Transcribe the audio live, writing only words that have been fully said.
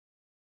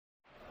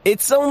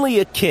It's only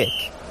a kick,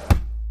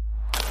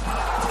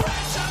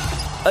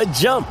 a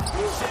jump,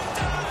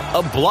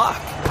 a block.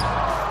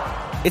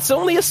 It's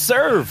only a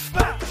serve.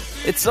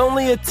 It's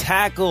only a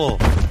tackle,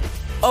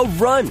 a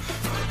run.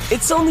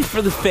 It's only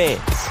for the fans.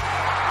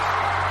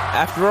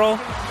 After all,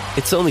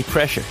 it's only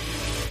pressure.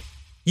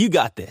 You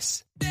got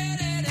this.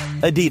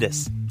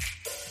 Adidas.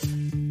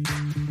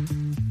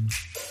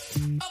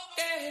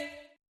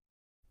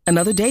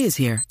 Another day is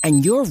here,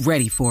 and you're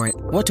ready for it.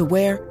 What to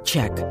wear?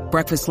 Check.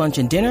 Breakfast, lunch,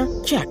 and dinner?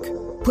 Check.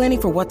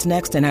 Planning for what's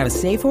next and how to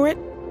save for it?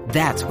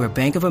 That's where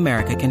Bank of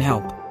America can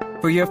help.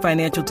 For your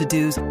financial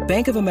to-dos,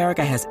 Bank of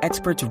America has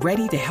experts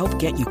ready to help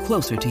get you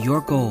closer to your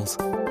goals.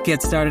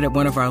 Get started at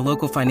one of our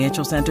local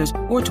financial centers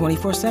or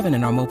 24/7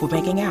 in our mobile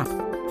banking app.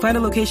 Find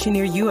a location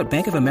near you at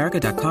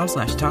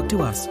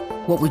bankofamerica.com/talktous.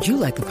 What would you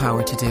like the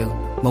power to do?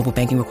 Mobile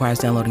banking requires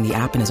downloading the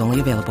app and is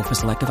only available for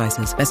select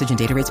devices. Message and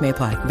data rates may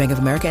apply. Bank of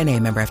America N.A.,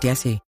 member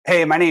FDIC.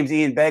 Hey, my name's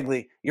Ian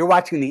Begley. You're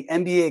watching the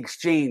NBA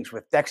Exchange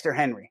with Dexter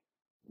Henry.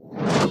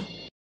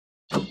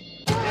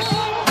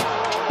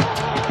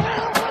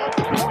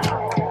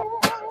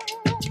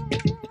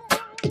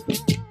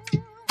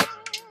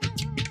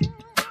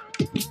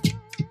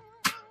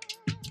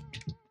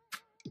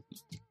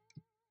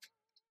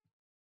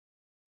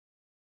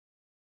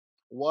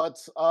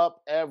 What's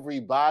up,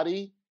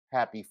 everybody?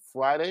 Happy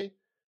Friday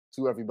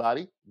to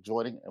everybody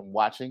joining and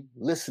watching,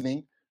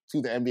 listening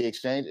to the NBA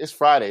Exchange. It's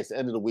Friday. It's the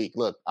end of the week.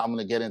 Look, I'm going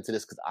to get into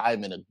this because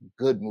I'm in a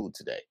good mood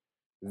today.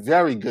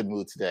 Very good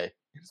mood today.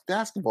 It's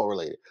basketball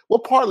related. Well,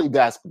 partly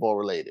basketball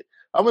related.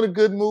 I'm in a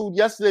good mood.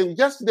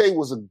 Yesterday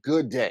was a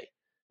good day,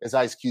 as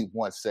Ice Cube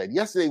once said.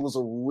 Yesterday was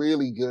a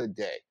really good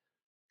day.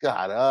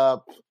 Got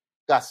up,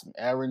 got some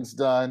errands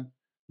done,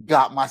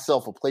 got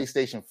myself a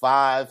PlayStation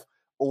 5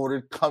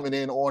 ordered, coming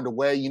in on the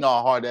way. You know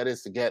how hard that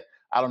is to get.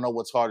 I don't know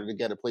what's harder to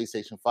get, a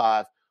PlayStation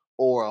 5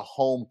 or a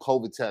home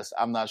COVID test.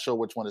 I'm not sure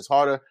which one is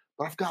harder,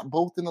 but I've got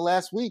both in the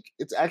last week.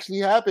 It's actually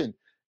happened.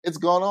 It's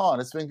gone on.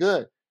 It's been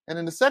good. And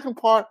then the second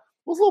part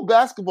was a little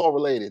basketball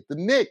related. The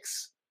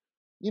Knicks,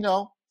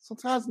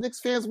 sometimes Knicks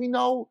fans, we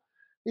know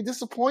they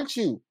disappoint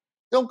you.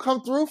 They don't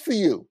come through for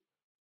you.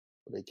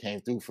 But they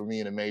came through for me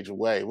in a major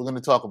way. We're going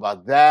to talk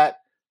about that.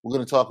 We're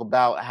going to talk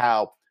about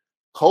how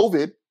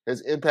COVID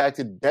has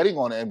impacted betting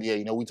on the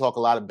NBA. We talk a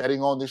lot of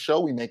betting on this show.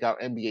 We make our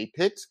NBA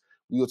picks.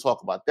 We will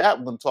talk about that.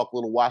 We're going to talk a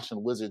little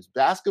Washington Wizards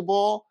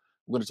basketball.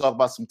 We're going to talk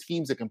about some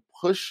teams that can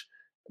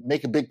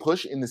make a big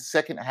push in the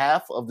second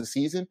half of the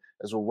season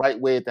as we're right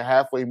way at the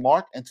halfway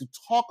mark. And to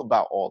talk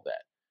about all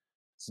that,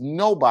 it's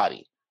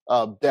nobody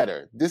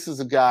better. This is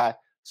a guy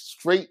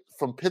straight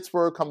from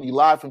Pittsburgh, coming to you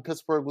live from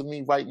Pittsburgh with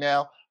me right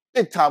now.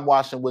 Big-time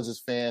Washington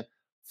Wizards fan,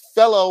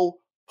 fellow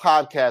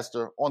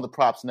podcaster on the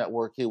Props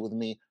Network here with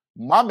me,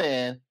 my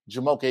man,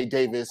 Jamoke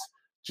Davis.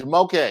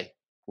 Jamoke,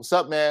 what's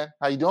up, man?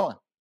 How you doing?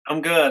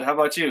 I'm good. How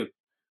about you?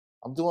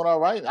 I'm doing all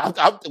right.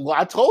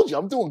 I told you,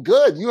 I'm doing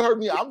good. You heard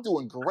me. I'm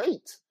doing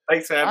great.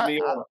 Thanks for having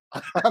me on.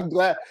 I'm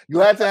glad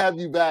to have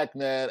you back,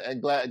 man, and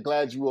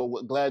glad you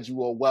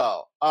are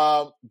well.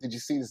 Did you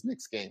see this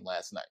Knicks game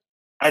last night?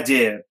 I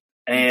did,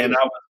 and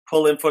I was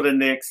pulling for the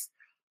Knicks.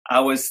 I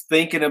was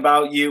thinking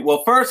about you.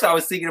 Well, first I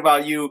was thinking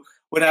about you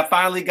when I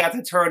finally got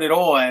to turn it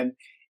on.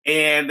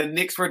 And the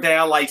Knicks were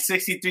down like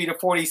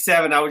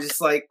 63-47. I was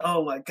just like,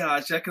 oh, my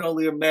gosh, I can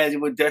only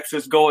imagine what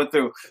Dexter's going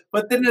through.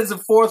 But then as the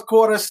fourth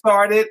quarter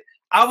started,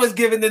 I was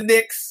giving the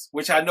Knicks,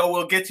 which I know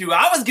we'll get to,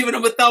 I was giving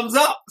them a thumbs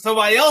up.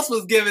 Somebody else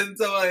was giving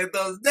somebody a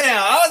thumbs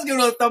down. I was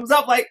giving them a thumbs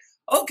up like,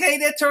 okay,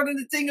 they're turning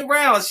the thing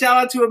around. Shout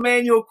out to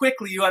Emmanuel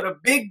Quickly. You had a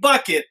big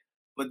bucket,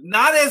 but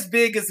not as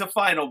big as the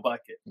final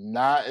bucket.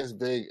 Not as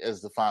big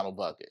as the final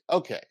bucket.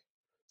 Okay.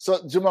 So,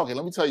 Jamoke,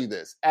 let me tell you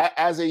this.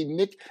 As a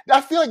Knicks,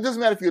 I feel like it doesn't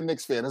matter if you're a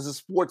Knicks fan, as a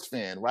sports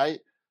fan, right?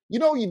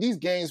 These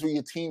games where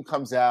your team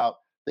comes out,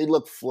 they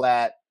look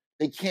flat,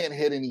 they can't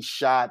hit any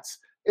shots,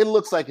 it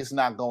looks like it's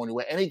not going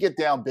anywhere, and they get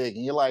down big,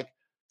 and you're like,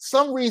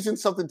 some reason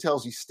something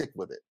tells you stick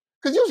with it.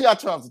 Because usually I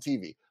turn off the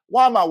TV.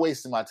 Why am I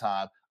wasting my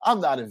time?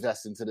 I'm not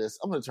investing to this.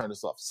 I'm going to turn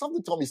this off.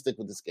 Something told me stick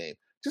with this game.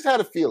 Just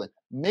had a feeling.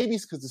 Maybe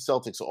it's because the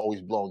Celtics are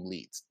always blowing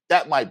leads.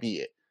 That might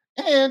be it.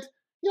 And,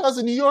 as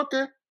a New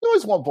Yorker, you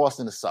always want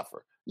Boston to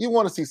suffer. You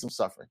want to see some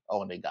suffering.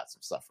 Oh, and they got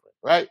some suffering,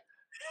 right?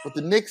 But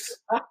the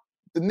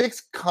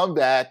Knicks come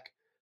back.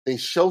 They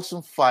show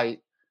some fight.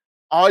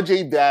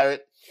 RJ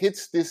Barrett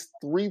hits this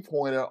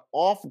three-pointer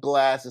off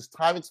glass as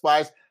time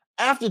expires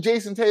after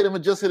Jason Tatum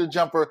had just hit a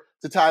jumper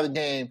to tie the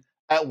game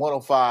at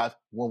 105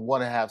 with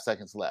 1.5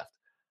 seconds left.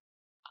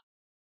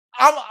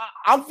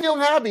 I'm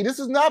feeling happy. This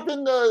hasn't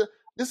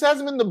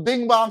been the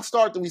bing bong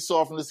start that we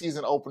saw from the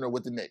season opener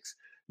with the Knicks.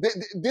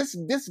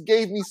 This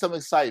gave me some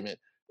excitement.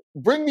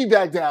 Bring me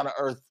back down to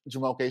earth,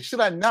 Jamoke. Should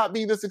I not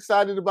be this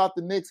excited about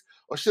the Knicks,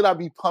 or should I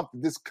be pumped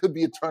that this could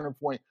be a turning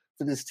point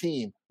for this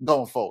team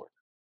going forward?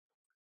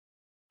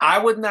 I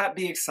would not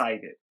be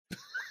excited.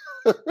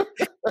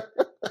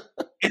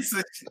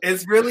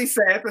 It's really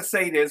sad to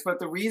say this, but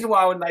the reason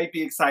why I would not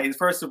be excited is,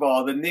 first of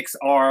all, the Knicks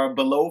are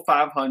below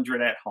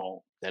 500 at home.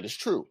 That is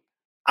true.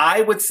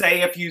 I would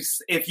say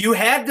if you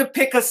had to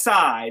pick a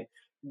side,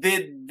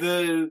 did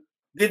the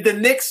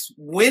Knicks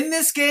win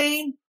this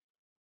game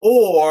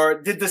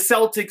or did the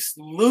Celtics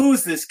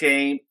lose this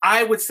game?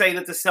 I would say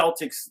that the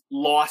Celtics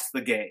lost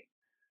the game.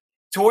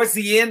 Towards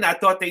the end, I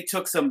thought they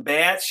took some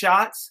bad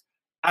shots.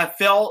 I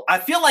feel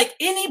like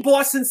any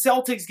Boston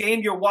Celtics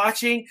game you're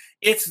watching,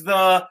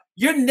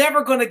 you're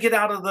never going to get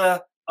out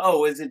of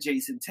is it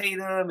Jason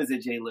Tatum? Is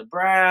it Jaylen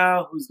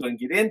Brown? Who's going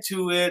to get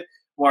into it?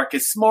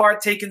 Marcus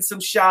Smart taking some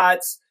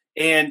shots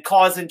and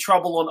causing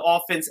trouble on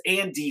offense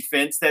and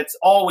defense. That's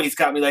always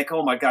got me like,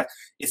 oh my God,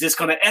 is this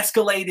going to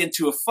escalate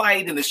into a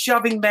fight and a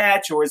shoving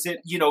match, or is it,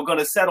 going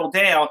to settle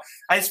down?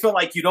 I just feel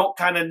like you don't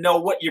kind of know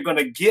what you're going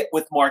to get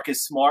with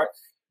Marcus Smart.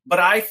 But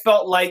I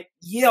felt like,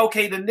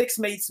 the Knicks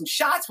made some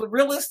shots, but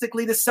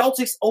realistically, the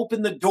Celtics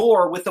opened the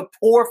door with a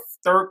poor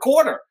third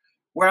quarter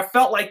where I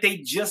felt like they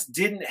just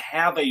didn't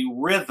have a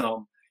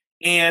rhythm.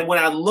 And when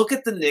I look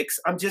at the Knicks,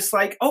 I'm just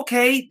like,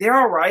 okay, they're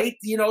all right.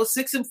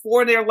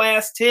 6-4 in their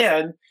last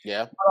 10.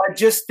 Yeah. But I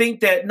just think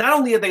that not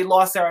only have they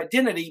lost their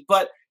identity,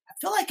 but I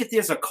feel like if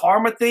there's a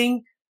karma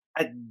thing,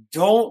 I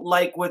don't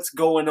like what's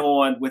going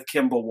on with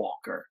Kemba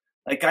Walker.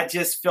 Like, I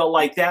just feel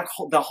like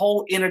the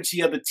whole energy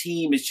of the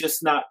team is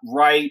just not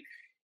right.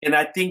 And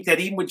I think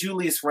that even with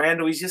Julius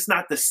Randle, he's just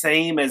not the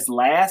same as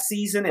last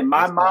season in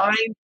my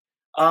mind.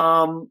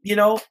 I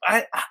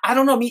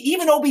don't know. I mean,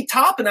 even Obi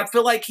Toppin, I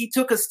feel like he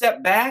took a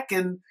step back,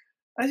 and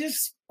I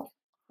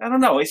don't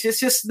know. It's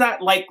just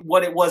not like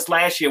what it was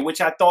last year,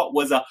 which I thought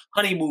was a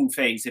honeymoon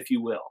phase, if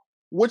you will.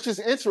 Which is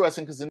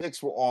interesting because the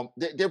Knicks were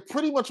they're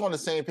pretty much on the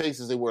same pace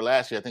as they were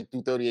last year. I think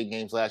through 38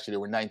 games last year, they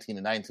were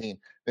 19-19,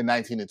 then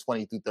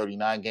 19-20 through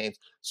 39 games.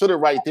 So they're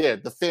right there.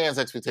 The fans'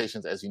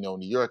 expectations, as you know, in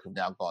New York have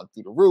now gone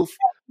through the roof.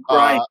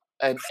 Right.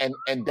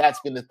 And that's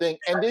been the thing.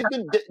 And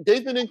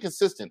they've been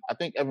inconsistent. I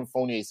think Evan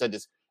Fournier said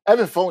this.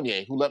 Evan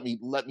Fournier, who let me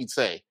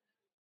say,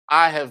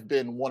 I have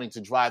been wanting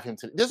to drive him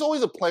to. There's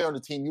always a player on the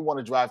team you want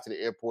to drive to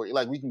the airport. You're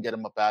like, we can get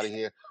him up out of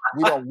here.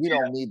 We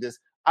don't need this.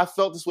 I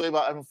felt this way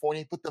about Evan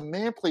Fournier, but the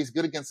man plays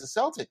good against the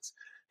Celtics.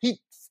 He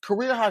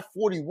career high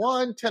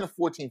 41, 10 of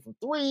 14 from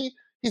 3.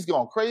 He's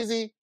going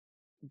crazy.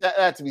 That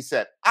had to be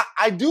said.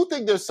 I do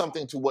think there's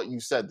something to what you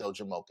said, though,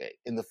 Jamoke,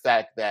 in the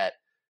fact that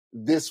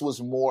this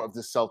was more of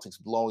the Celtics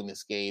blowing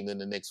this game than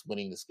the Knicks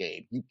winning this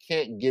game. You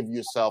can't give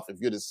yourself, if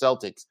you're the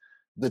Celtics,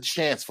 the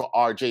chance for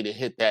RJ to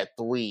hit that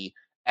 3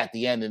 at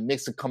the end and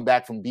Knicks to come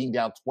back from being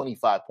down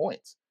 25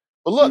 points.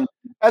 But look,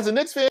 as a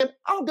Knicks fan,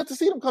 I don't get to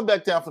see them come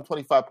back down from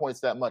 25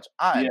 points that much.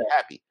 I am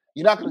happy.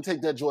 You're not going to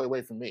take that joy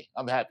away from me.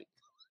 I'm happy.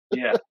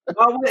 Yeah.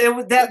 Well,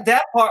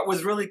 that part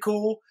was really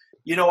cool.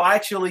 I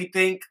actually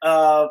think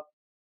I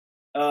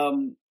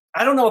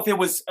don't know if it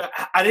was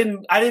I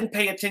didn't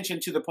pay attention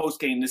to the post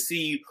game to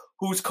see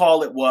whose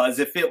call it was,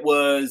 if it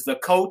was the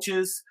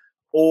coaches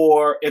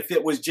or if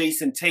it was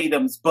Jason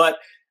Tatum's, but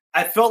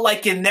I felt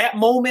like in that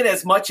moment,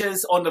 as much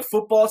as on the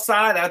football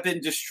side, I've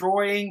been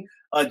destroying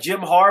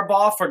Jim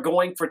Harbaugh for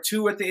going for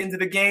 2 at the end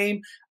of the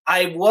game.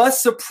 I was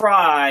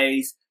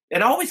surprised,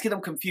 and I always get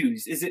them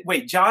confused.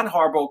 John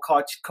Harbaugh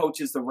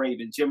coaches the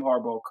Ravens. Jim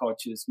Harbaugh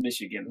coaches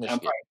Michigan. I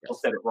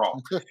said it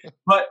wrong.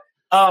 But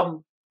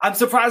I'm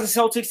surprised the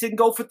Celtics didn't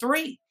go for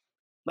 3.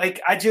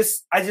 Like, I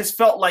just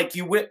felt like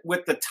you went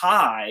with the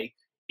tie,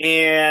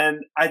 and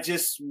I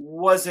just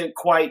wasn't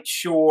quite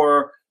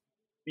sure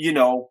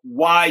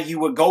why you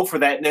would go for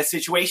that in that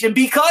situation,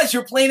 because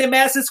you're playing in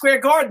Madison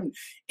Square Garden.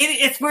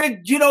 It's where,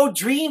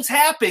 dreams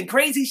happen,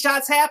 crazy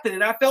shots happen.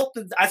 And I felt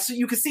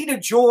you could see the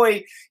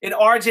joy in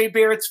RJ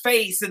Barrett's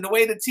face and the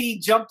way the team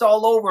jumped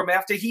all over him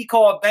after he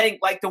called bank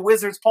like the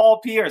Wizards' Paul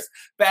Pierce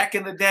back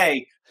in the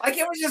day. Like,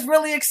 it was just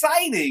really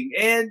exciting.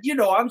 And,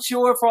 I'm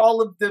sure for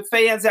all of the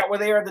fans that were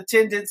there in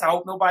attendance, I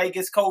hope nobody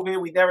gets COVID.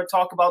 We never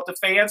talk about the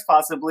fans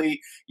possibly,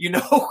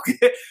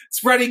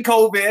 spreading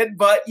COVID.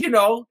 But,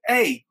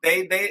 hey,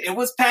 it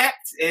was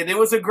packed, and it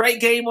was a great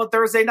game on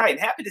Thursday night.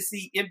 Happy to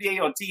see NBA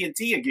on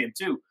TNT again,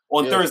 too,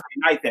 on Thursday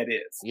night, that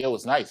is. Yeah, it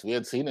was nice. We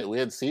had seen it.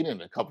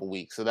 In a couple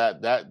weeks. So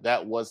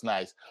that was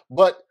nice.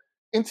 But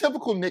in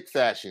typical Knicks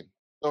fashion,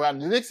 the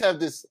Knicks have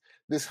this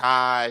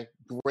high,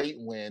 great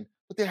win,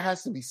 but there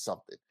has to be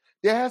something.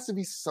 There has to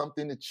be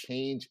something to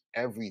change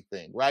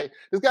everything, right?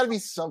 There's got to be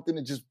something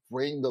to just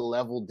bring the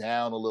level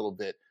down a little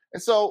bit.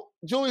 And so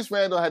Julius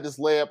Randle had this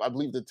layup, I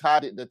believe, that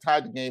tied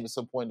the game at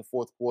some point in the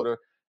fourth quarter.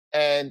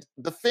 And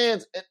the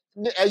fans,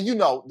 as you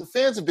know, the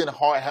fans have been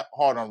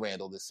hard on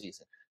Randle this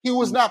season. He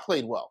was not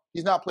played well.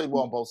 He's not played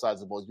well on both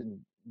sides of the ball. He's been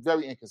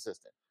very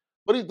inconsistent.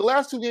 But the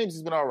last 2 games,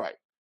 he's been all right.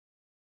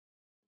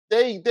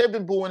 They've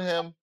been booing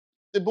him.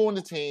 They're booing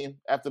the team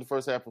after the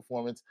first half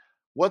performance.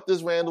 What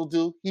does Randle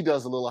do? He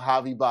does a little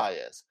Javi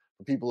Baez.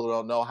 For people who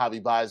don't know,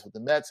 Javi Baez with the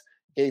Mets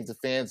gave the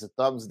fans a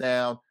thumbs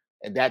down,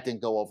 and that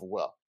didn't go over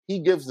well. He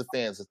gives the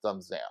fans a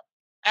thumbs down.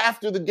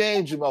 After the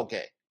game,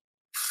 Jamoke,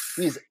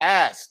 he's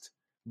asked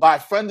by a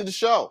friend of the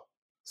show,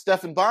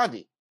 Stephen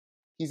Bondi.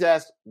 He's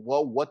asked,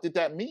 well, what did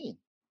that mean?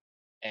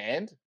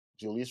 And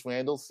Julius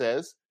Randle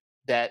says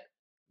that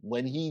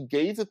when he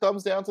gave the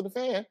thumbs down to the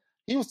fan,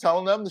 he was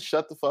telling them to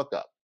shut the fuck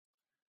up.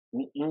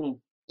 Mm-mm.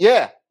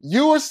 Yeah,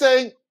 you were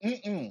saying,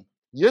 mm-mm.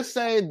 You're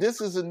saying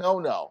this is a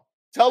no-no.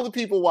 Tell the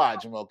people why,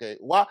 Jamoke.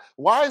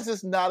 Why is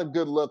this not a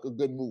good look, a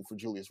good move for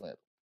Julius Randle?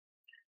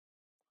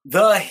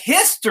 The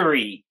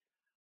history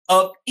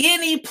of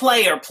any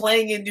player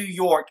playing in New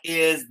York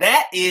is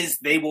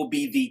they will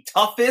be the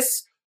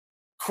toughest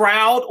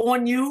crowd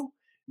on you.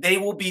 They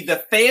will be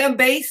the fan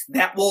base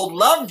that will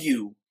love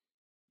you,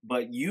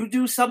 but you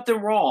do something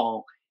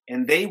wrong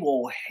and they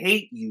will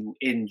hate you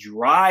and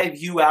drive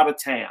you out of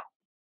town.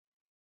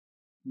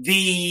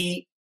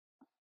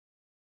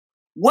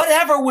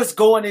 Whatever was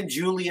going in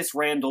Julius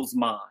Randle's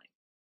mind,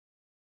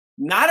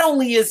 not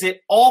only is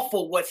it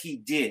awful what he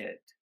did,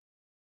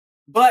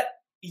 but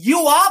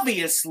you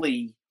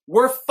obviously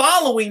were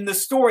following the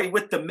story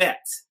with the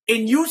Mets,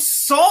 and you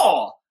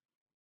saw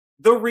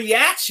the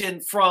reaction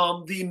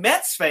from the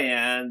Mets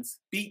fans.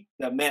 You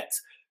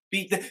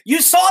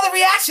saw the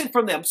reaction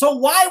from them. So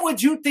why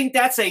would you think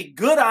that's a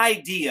good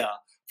idea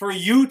for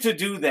you to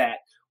do that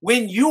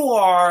when you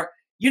are,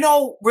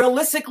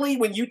 realistically,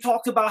 when you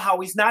talked about how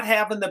he's not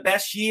having the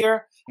best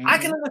year, I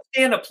can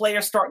understand a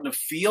player starting to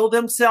feel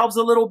themselves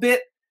a little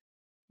bit.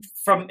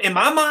 In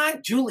my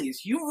mind,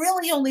 Julius, you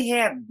really only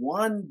had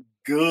one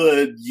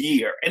good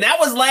year. And that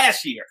was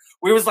last year,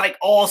 where it was like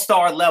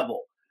all-star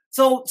level.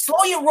 So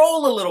slow your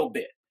roll a little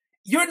bit.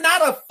 You're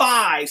not a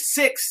 5,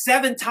 6,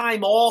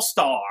 7-time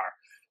all-star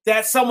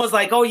that someone's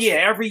like, oh yeah,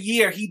 every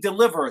year he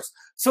delivers.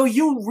 So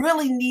you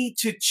really need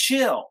to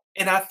chill.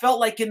 And I felt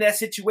like in that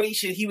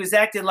situation, he was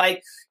acting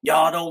like,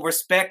 y'all don't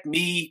respect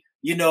me.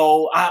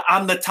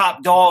 I'm the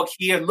top dog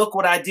here. Look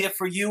what I did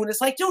for you. And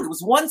it's like, dude, it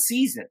was one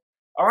season.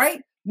 All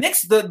right.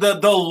 Knicks, the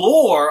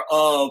lore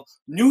of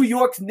New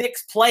York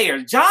Knicks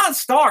players, John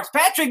Starks,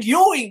 Patrick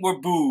Ewing were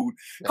booed.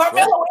 That's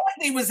Carmelo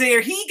Anthony was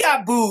there. He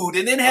got booed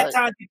and then had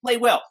time to play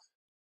well.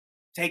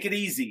 Take it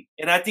easy.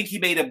 And I think he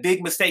made a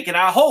big mistake. And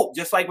I hope,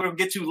 just like we're going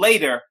to get to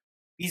later,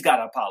 he's got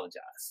to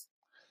apologize.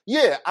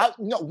 Yeah.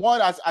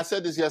 I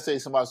said this yesterday,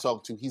 somebody was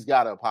talking to, he's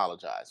got to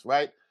apologize,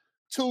 right?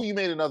 2, you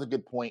made another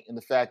good point in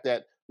the fact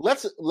that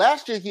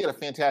last year he had a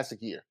fantastic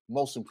year.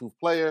 Most improved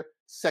player,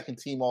 second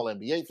team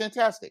All-NBA,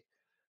 fantastic.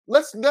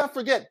 Let's not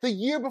forget, the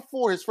year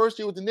before, his first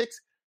year with the Knicks,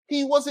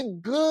 he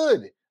wasn't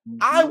good.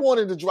 I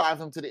wanted to drive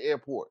him to the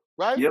airport,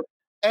 right? Yep.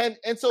 And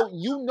so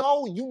you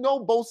know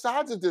both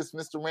sides of this,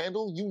 Mr.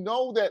 Randle. You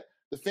know that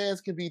the fans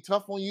can be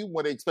tough on you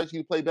when they expect you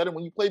to play better.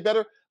 When you play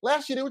better,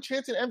 last year they were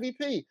chanting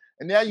MVP,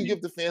 and now you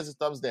give the fans a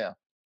thumbs down.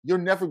 You're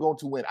never going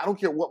to win. I don't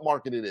care what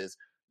market it is.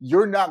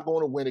 You're not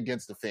going to win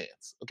against the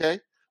fans, okay?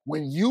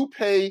 When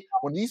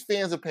these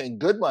fans are paying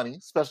good money,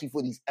 especially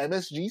for these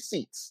MSG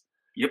seats,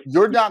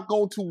 you're not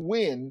going to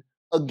win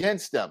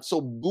against them. So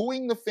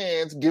booing the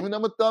fans, giving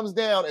them a thumbs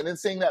down, and then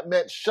saying that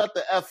meant shut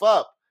the F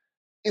up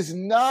is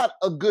not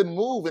a good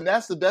move. And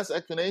that's the best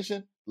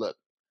explanation. Look,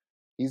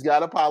 he's got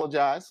to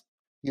apologize.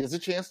 He has a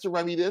chance to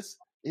remedy this.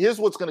 Here's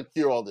what's going to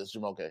cure all this,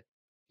 Jamoke.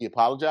 He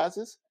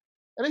apologizes,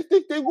 and they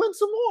think they win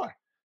some more.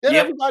 Then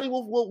everybody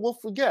will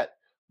forget.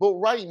 But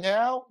right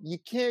now, you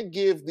can't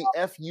give the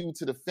FU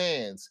to the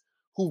fans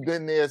who've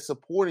been there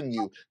supporting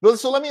you.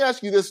 So let me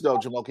ask you this, though,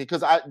 Jamoke,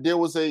 because there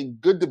was a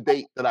good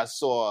debate that I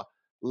saw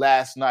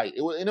last night.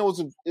 It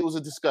was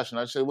a discussion.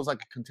 I said it was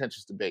like a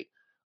contentious debate.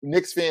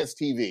 Knicks Fans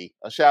TV,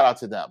 a shout out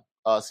to them.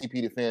 CP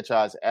the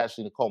franchise,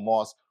 Ashley Nicole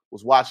Moss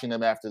was watching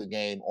them after the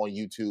game on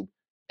YouTube,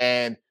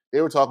 and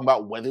they were talking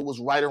about whether it was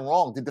right or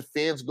wrong. Did the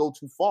fans go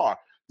too far?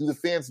 Do the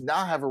fans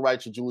not have a right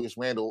to Julius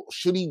Randle?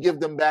 Should he give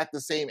them back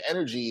the same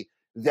energy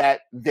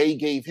that they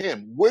gave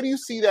him? Where do you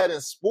see that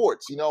in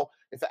sports?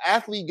 If an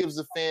athlete gives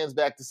the fans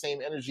back the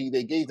same energy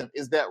they gave them,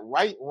 is that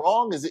right,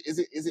 wrong? Is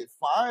it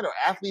fine? Are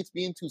athletes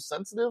being too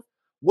sensitive?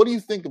 What do you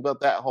think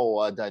about that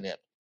whole dynamic?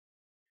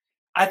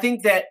 I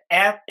think that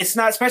it's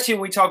not, especially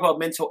when we talk about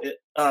mental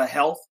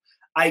health.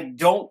 I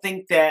don't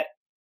think that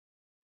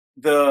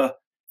the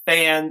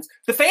fans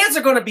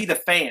are going to be the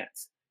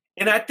fans.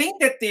 And I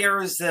think that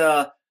there's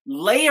a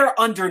layer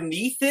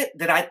underneath it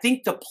that I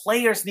think the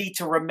players need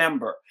to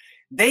remember.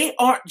 They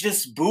aren't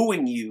just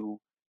booing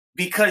you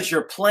because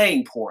you're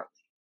playing poorly.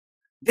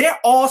 They're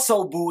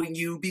also booing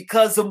you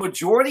because the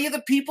majority of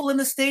the people in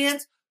the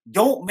stands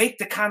don't make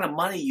the kind of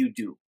money you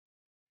do.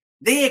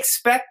 They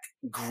expect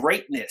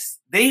greatness.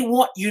 They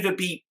want you to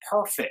be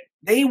perfect.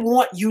 They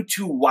want you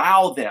to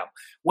wow them.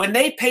 When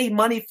they pay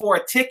money for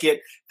a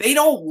ticket, they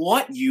don't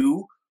want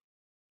to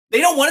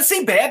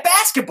see bad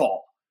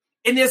basketball.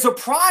 And there's a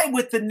pride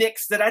with the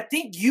Knicks that I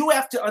think you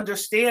have to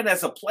understand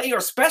as a player,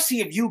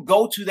 especially if you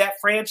go to that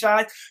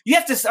franchise. You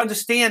have to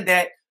understand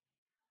that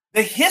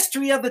the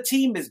history of the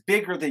team is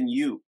bigger than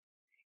you.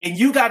 And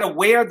you got to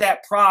wear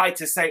that pride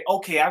to say,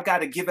 okay, I've got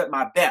to give it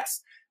my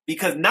best.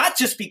 Because not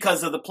just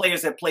because of the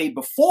players that played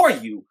before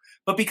you,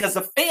 but because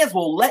the fans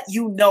will let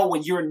you know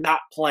when you're not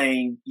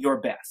playing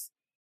your best.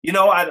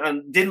 I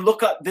didn't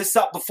look this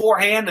up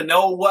beforehand to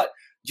know what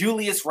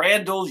Julius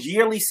Randle's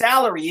yearly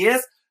salary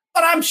is,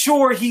 but I'm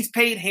sure he's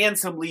paid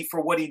handsomely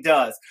for what he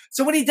does.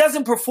 So when he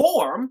doesn't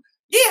perform,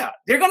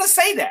 they're going to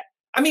say that.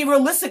 I mean,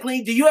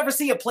 realistically, do you ever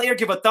see a player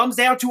give a thumbs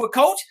down to a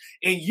coach?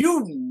 And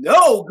you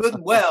know good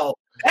and well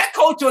That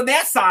coach on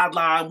that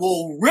sideline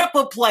will rip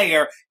a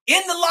player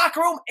in the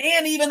locker room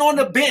and even on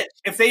the bench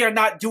if they are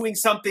not doing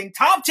something.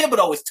 Tom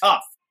Thibodeau is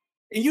tough.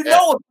 And you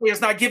know a player's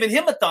not giving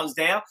him a thumbs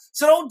down,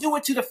 so don't do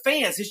it to the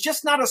fans. It's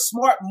just not a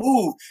smart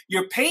move.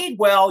 You're paid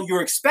well.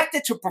 You're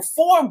expected to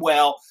perform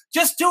well.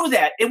 Just do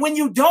that. And when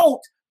you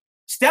don't,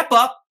 step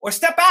up or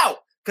step out.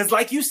 Because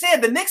like you said,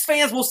 the Knicks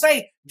fans will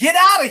say, get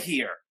out of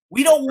here.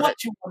 We don't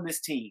want you on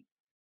this team.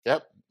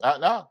 Yep.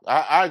 No,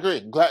 I agree.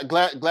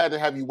 Glad to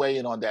have you weigh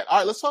in on that. All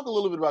right, let's talk a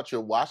little bit about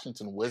your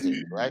Washington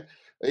Wizards, right?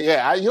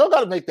 Yeah, you don't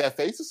got to make that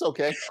face. It's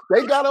okay.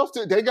 They got off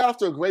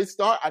to a great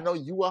start. I know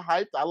you were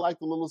hyped. I like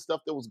the little stuff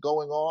that was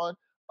going on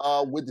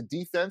with the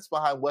defense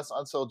behind Wes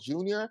Unseld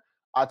Jr.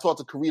 I talked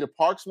to Karita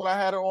Parks when I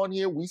had her on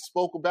here. We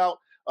spoke about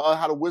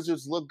how the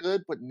Wizards look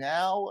good, but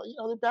now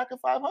they're back at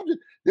 500.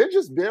 They're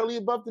just barely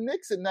above the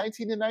Knicks at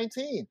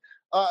 19-19.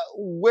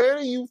 Where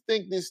do you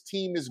think this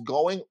team is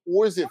going,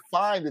 or is it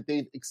fine that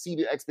they've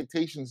exceeded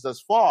expectations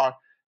thus far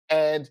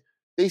and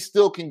they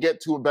still can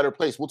get to a better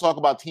place? We'll talk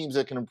about teams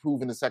that can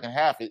improve in the second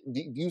half. Do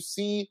you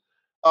see,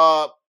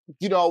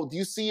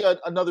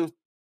 another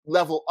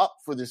level up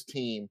for this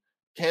team?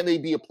 Can they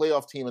be a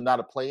playoff team and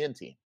not a play-in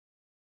team?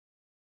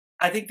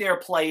 I think they're a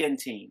play-in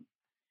team.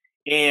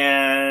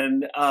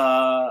 And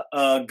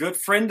a good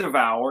friend of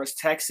ours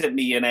texted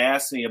me and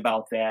asked me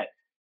about that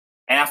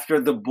after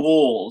the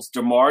Bulls,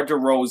 DeMar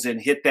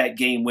DeRozan hit that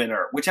game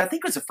winner, which I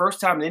think was the first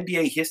time in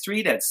NBA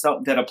history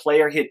that a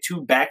player hit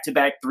 2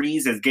 back-to-back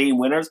threes as game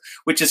winners,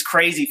 which is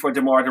crazy for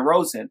DeMar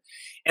DeRozan.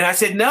 And I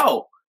said,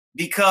 no,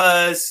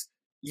 because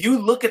you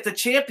look at the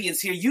champions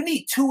here, you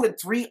need 2 and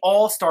 3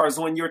 all-stars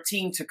on your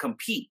team to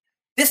compete.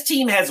 This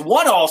team has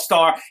 1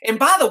 all-star. And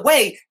by the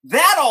way,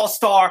 that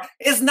all-star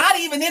is not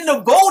even in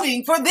the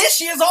voting for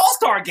this year's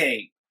all-star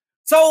game.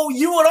 So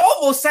you would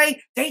almost say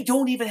they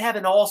don't even have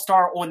an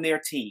all-star on their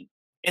team.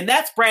 And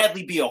that's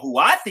Bradley Beal, who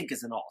I think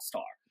is an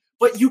all-star.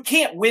 But you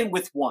can't win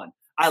with 1.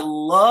 I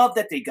love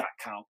that they got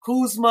Kyle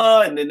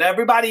Kuzma and then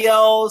everybody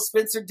else,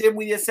 Spencer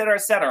Dinwiddie, et cetera,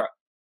 et cetera.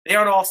 They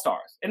aren't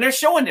all-stars. And they're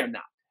showing they're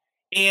not.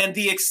 And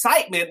the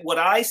excitement, what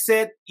I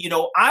said,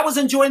 I was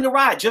enjoying the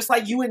ride, just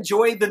like you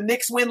enjoyed the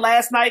Knicks win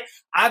last night.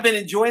 I've been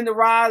enjoying the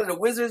ride of the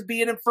Wizards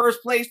being in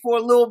first place for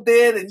a little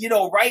bit and,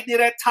 right near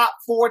that top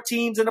 4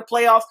 teams in the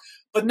playoffs.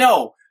 But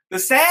no, the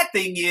sad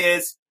thing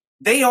is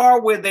they are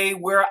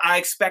where I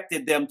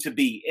expected them to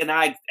be. And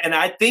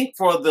I think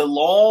for the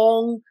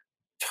long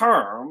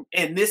term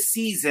in this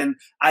season,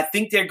 I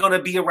think they're going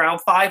to be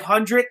around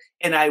 500.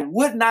 And I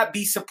would not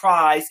be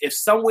surprised if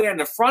somewhere in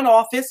the front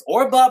office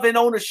or above in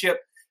ownership,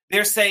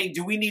 they're saying,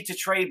 do we need to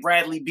trade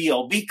Bradley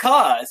Beal?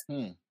 Because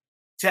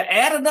to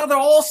add another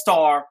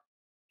all-star,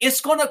 it's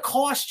going to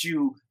cost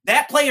you.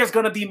 That player is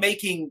going to be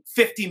making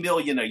 $50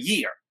 million a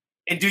year.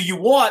 And do you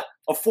want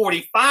a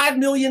 $45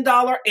 million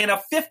and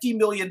a $50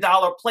 million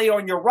player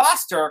on your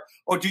roster?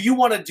 Or do you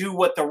want to do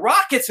what the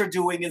Rockets are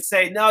doing and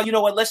say, no, you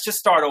know what, let's just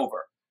start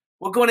over.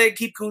 We're going to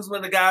keep Kuzma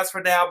and the guys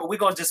for now, but we're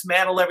going to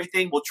dismantle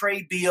everything. We'll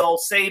trade Beal,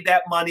 save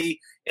that money,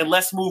 and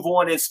let's move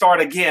on and start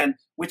again,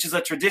 which is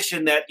a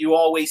tradition that you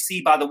always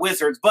see by the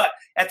Wizards. But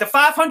at the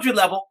 500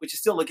 level, which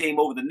is still a game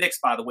over the Knicks,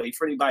 by the way,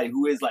 for anybody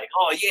who is like,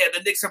 oh, yeah,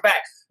 the Knicks are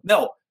back.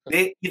 No,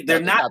 they're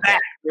not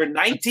back. They're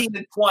 19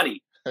 and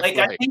 20. Like,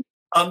 right. I think,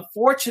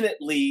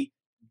 unfortunately,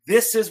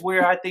 this is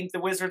where I think the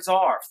Wizards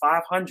are,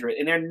 500,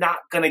 and they're not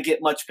going to get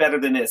much better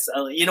than this,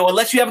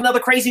 unless you have another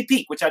crazy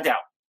peak, which I doubt.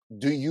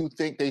 Do you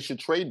think they should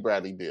trade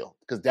Bradley Beal?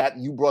 Because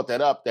you brought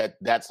that up,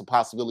 that's a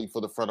possibility for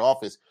the front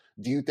office.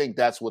 Do you think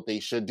that's what they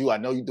should do? I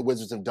know the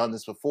Wizards have done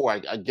this before.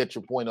 I get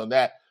your point on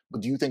that. But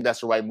do you think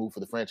that's the right move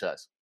for the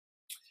franchise?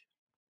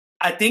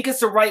 I think it's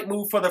the right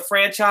move for the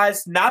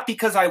franchise, not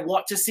because I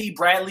want to see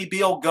Bradley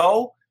Beal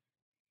go,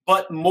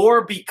 but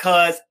more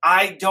because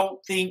I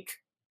don't think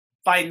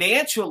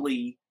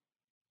financially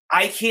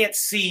I can't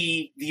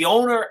see the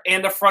owner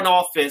and the front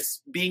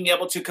office being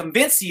able to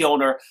convince the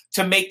owner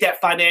to make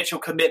that financial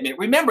commitment.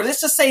 Remember, this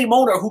is the same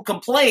owner who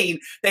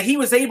complained that he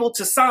was able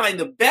to sign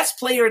the best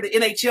player in the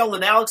NHL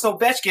and Alex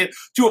Ovechkin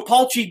to a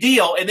paltry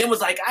deal and then was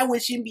like, I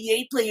wish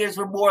NBA players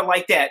were more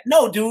like that.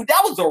 No, dude,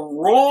 that was the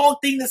wrong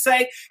thing to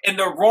say and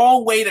the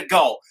wrong way to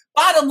go.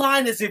 Bottom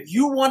line is if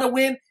you want to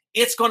win,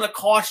 it's going to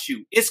cost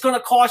you. It's going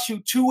to cost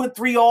you 2 and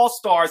 3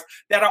 all-stars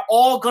that are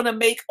all going to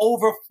make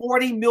over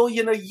 $40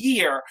 million a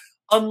year.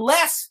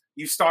 Unless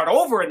you start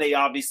over and they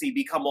obviously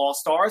become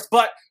all-stars.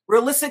 But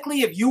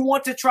realistically, if you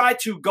want to try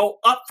to go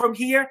up from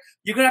here,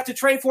 you're going to have to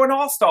trade for an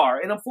all-star.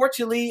 And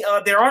unfortunately,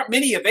 there aren't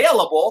many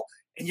available,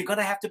 and you're going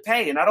to have to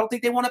pay. And I don't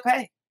think they want to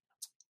pay.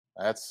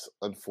 That's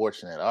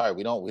unfortunate. All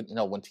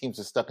right, when teams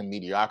are stuck in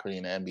mediocrity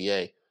in the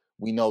NBA,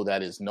 we know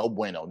that is no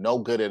bueno, no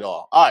good at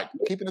all. All right,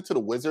 keeping it to the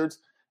Wizards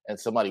and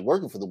somebody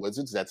working for the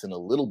Wizards that's in a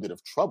little bit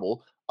of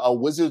trouble.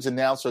 Wizards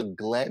announcer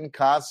Glenn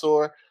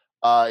Consor,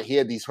 he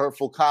had these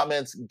hurtful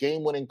comments,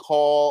 game-winning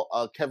call.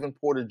 Kevin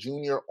Porter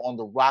Jr. on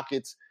the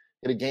Rockets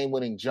hit a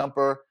game-winning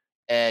jumper,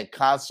 and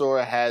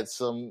Consor had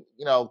some,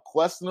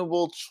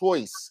 questionable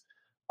choice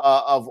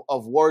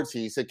of words.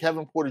 He said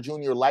Kevin Porter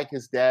Jr., like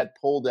his dad,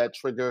 pulled that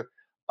trigger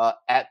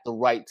at the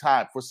right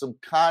time. For some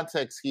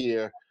context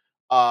here,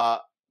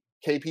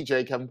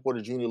 KPJ, Kevin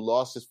Porter Jr.,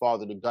 lost his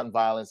father to gun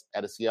violence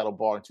at a Seattle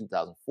bar in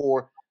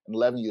 2004. And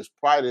 11 years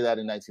prior to that,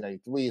 in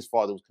 1993, his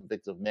father was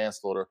convicted of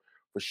manslaughter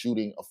for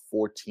shooting a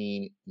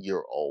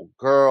 14-year-old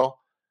girl.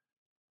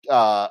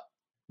 The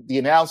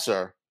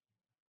announcer,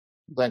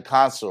 Glenn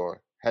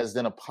Consor, has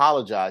then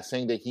apologized,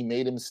 saying that he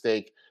made a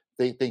mistake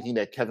thinking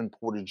that Kevin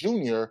Porter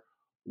Jr.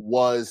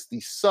 was the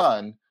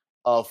son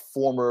of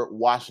former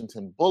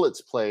Washington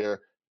Bullets player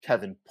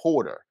Kevin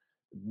Porter.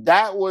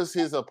 That was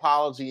his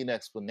apology and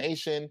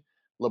explanation.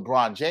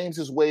 LeBron James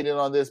is waiting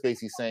on this,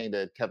 basically saying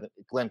that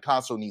Glenn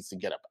Consor needs to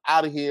get up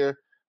out of here.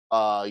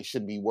 He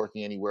shouldn't be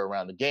working anywhere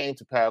around the game,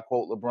 to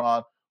paraquote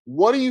LeBron.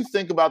 What do you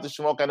think about this,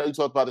 Shamoke? I know you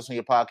talked about this on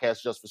your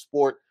podcast, Just for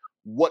Sport.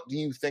 What do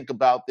you think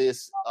about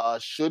this?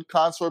 Should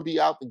Consor be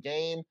out the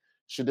game?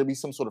 Should there be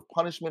some sort of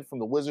punishment from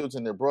the Wizards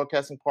and their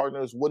broadcasting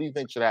partners? What do you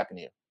think should happen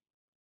here?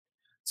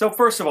 So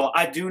first of all,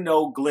 I do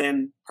know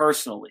Glenn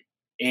personally,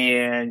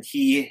 and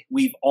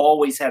we've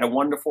always had a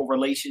wonderful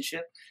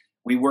relationship.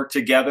 We worked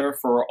together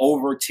for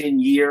over 10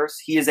 years.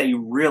 He is a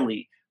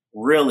really,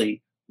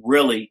 really,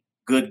 really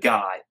good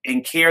guy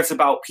and cares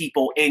about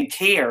people and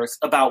cares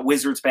about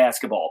Wizards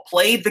basketball.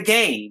 Played the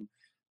game,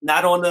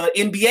 not on the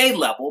NBA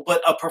level,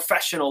 but a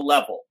professional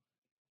level.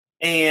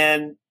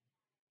 And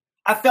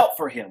I felt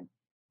for him.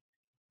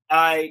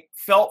 I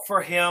felt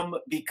for him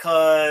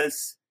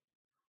because,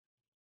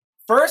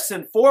 first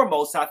and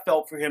foremost, I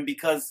felt for him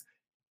because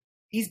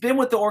he's been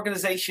with the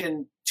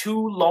organization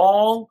too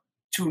long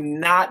to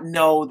not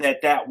know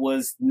that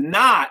was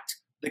not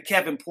the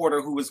Kevin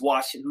Porter who's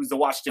the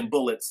Washington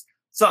Bullets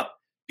son.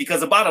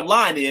 Because the bottom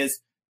line is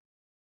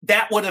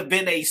that would have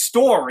been a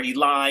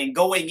storyline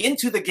going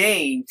into the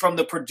game from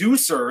the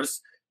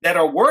producers that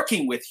are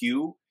working with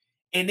you.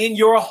 And in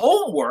your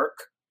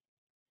homework,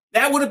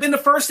 that would have been the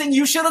first thing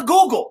you should have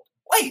Googled.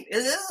 Wait,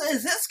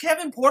 is this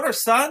Kevin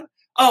Porter's son?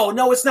 Oh,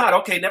 no, it's not.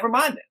 Okay, never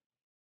mind that.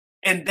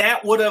 And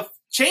that would have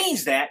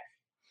changed that,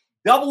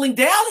 doubling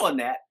down on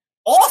that.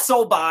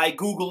 Also, by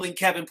Googling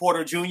Kevin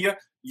Porter Jr.,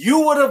 you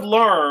would have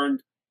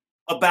learned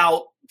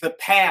about the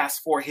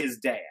past for his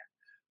dad.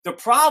 The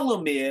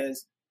problem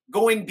is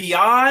going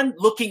beyond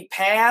looking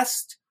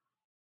past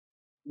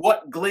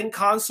what Glenn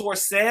Consor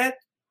said.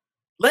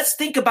 Let's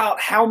think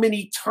about how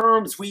many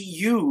terms we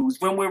use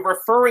when we're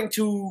referring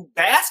to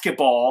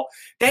basketball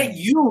that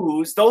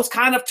use those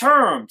kind of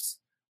terms,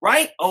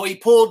 right? Oh, he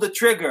pulled the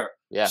trigger.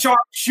 Yeah. Sharp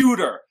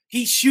shooter.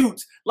 He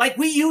shoots. Like,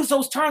 we use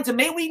those terms, and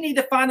maybe we need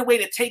to find a way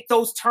to take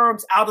those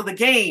terms out of the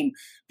game,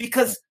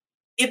 because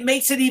it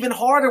makes it even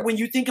harder when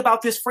you think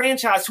about this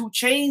franchise who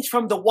changed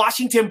from the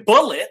Washington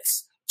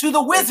Bullets to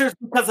the Wizards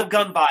because of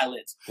gun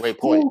violence. Great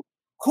point.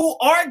 Who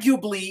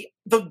arguably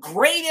the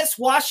greatest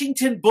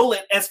Washington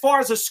Bullet as far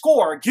as a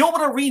scorer,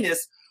 Gilbert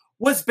Arenas,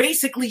 was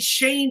basically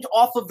shamed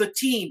off of the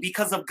team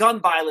because of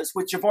gun violence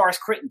with Javaris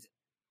Crittenton.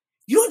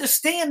 You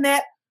understand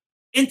that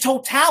in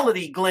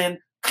totality, Glenn?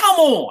 Come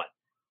on.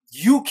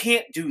 You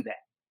can't do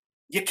that.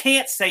 You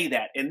can't say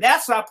that. And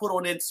that's what I put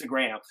on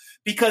Instagram,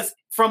 because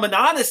from an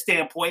honest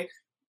standpoint,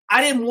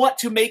 I didn't want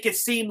to make it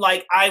seem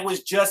like I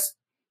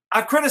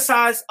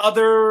criticized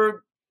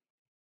other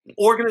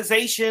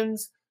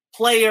organizations,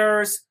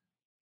 players,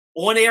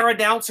 on-air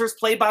announcers,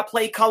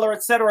 play-by-play color,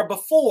 etc.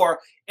 before,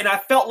 and I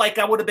felt like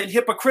I would have been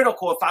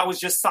hypocritical if I was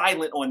just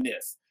silent on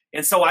this.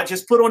 And so I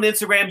just put on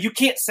Instagram, you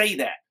can't say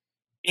that.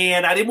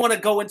 And I didn't want to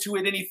go into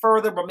it any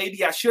further, but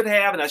maybe I should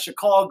have, and I should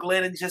call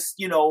Glenn and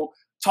just,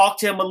 talk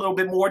to him a little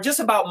bit more just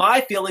about my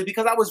feeling,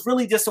 because I was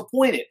really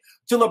disappointed.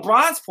 To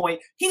LeBron's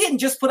point, he didn't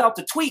just put out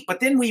the tweet, but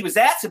then when he was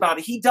asked about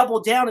it, he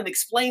doubled down and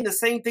explained the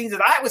same things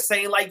that I was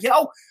saying, like,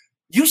 yo,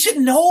 you should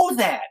know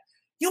that.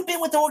 You've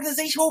been with the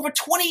organization over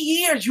 20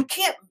 years. You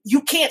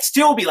can't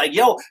still be like,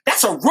 yo,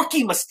 that's a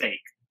rookie mistake.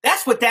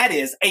 That's what that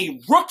is, a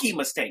rookie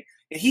mistake.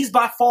 And he's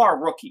by far a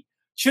rookie.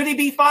 Should he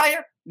be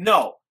fired?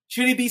 No.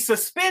 Should he be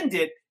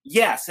suspended?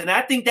 Yes. And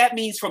I think that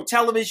means from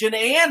television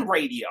and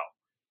radio.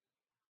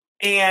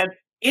 And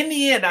in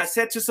the end, I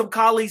said to some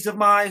colleagues of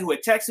mine who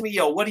had texted me,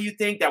 yo, what do you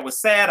think? That was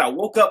sad. I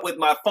woke up with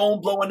my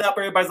phone blowing up.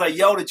 Everybody's like,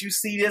 yo, did you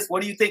see this?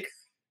 What do you think?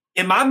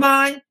 In my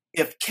mind,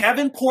 if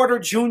Kevin Porter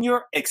Jr.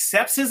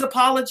 accepts his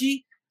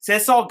apology,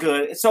 says it's all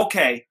good, it's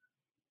okay,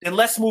 then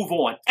let's move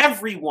on.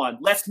 Everyone,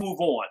 let's move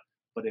on.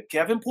 But if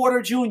Kevin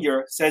Porter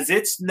Jr. says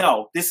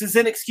this is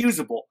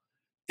inexcusable,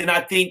 then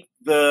I think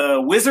the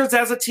Wizards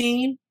as a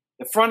team,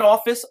 the front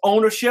office,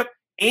 ownership,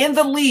 and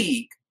the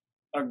league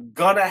are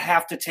going to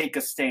have to take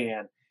a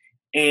stand.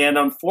 And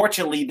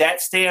unfortunately,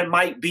 that stand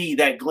might be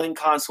that Glenn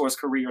Consor's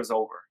career is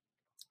over.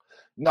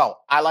 No,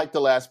 I like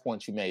the last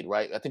point you made,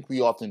 right? I think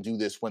we often do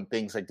this when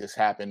things like this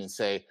happen and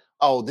say,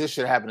 oh, this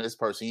should happen to this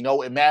person.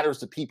 It matters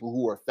to people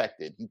who are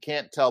affected. You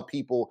can't tell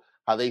people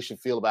how they should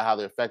feel about how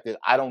they're affected.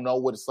 I don't know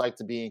what it's like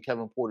to be in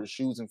Kevin Porter's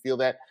shoes and feel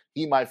that.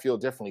 He might feel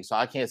differently. So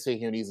I can't sit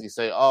here and easily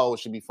say, oh,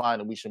 it should be fine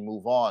and we should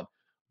move on.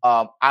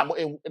 I'm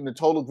in the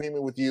total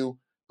agreement with you.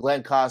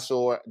 Glenn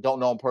Consor, don't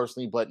know him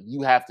personally, but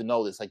you have to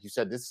know this. Like you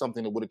said, this is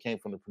something that would have came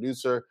from the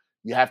producer.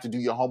 You have to do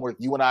your homework.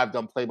 You and I have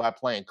done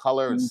play-by-play in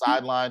color and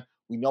sideline.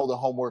 We know the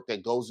homework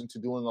that goes into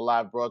doing a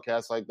live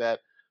broadcast like that.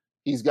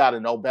 He's got to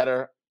know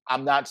better.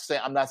 I'm not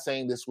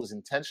saying this was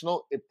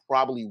intentional. It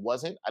probably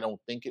wasn't. I don't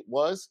think it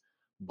was.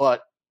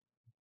 But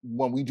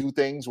when we do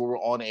things where we're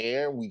on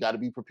air, we got to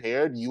be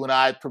prepared. You and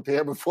I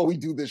prepare before we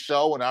do this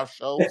show and our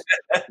shows.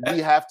 We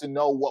have to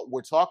know what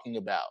we're talking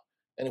about.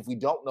 And if we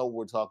don't know what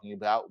we're talking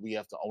about, we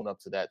have to own up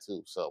to that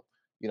too. So,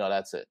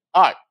 that's it.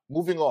 All right,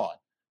 moving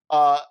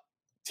on.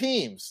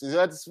 Teams.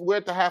 We're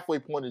at the halfway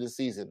point of the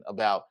season.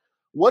 About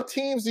what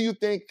teams do you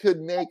think could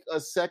make a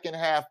second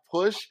half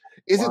push?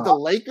 Is it the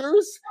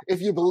Lakers?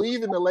 If you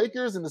believe in the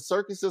Lakers and the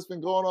circus that's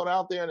been going on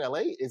out there in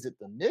LA, is it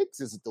the Knicks?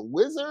 Is it the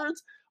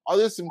Wizards? Are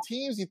there some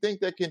teams you think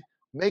that can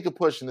make a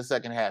push in the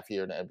second half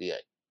here in the NBA?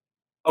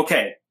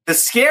 Okay. The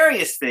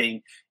scariest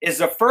thing is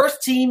the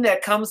first team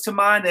that comes to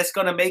mind that's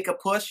going to make a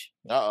push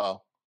are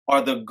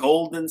the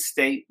Golden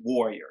State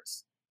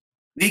Warriors.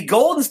 The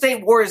Golden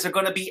State Warriors are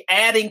going to be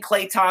adding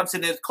Klay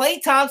Thompson. If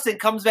Klay Thompson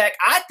comes back,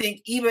 I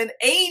think even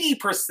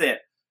 80%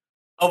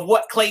 of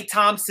what Klay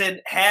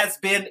Thompson has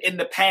been in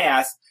the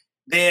past,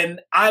 then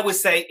I would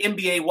say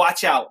NBA,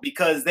 watch out,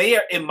 because they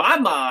are, in my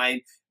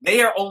mind,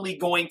 they are only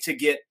going to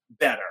get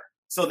better.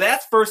 So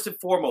that's first and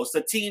foremost,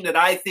 a team that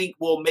I think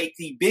will make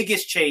the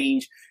biggest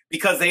change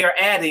because they are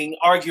adding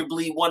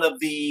arguably one of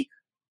the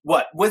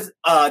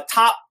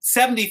top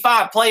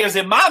 75 players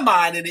in my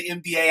mind in the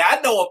NBA. I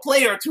know a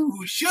player or two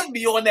who should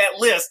be on that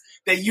list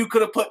that you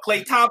could have put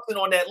Klay Thompson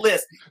on that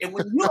list. And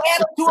when you add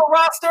him to a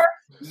roster,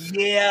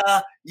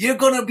 you're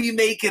going to be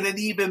making an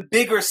even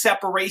bigger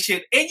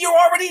separation. And you're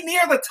already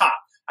near the top.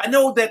 I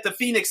know that the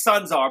Phoenix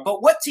Suns are,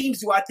 but what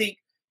teams do I think,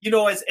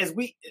 as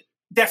we –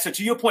 Dexter,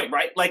 to your point,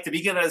 right? Like the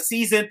beginning of the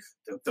season,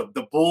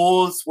 the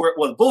Bulls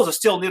the Bulls are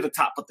still near the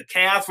top, but the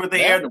Cavs were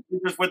there, the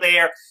Wizards were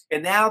there,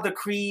 and now the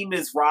cream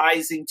is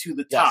rising to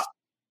the top.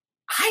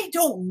 I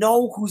don't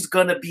know who's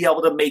going to be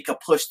able to make a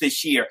push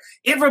this year.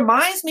 It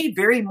reminds me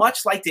very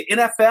much like the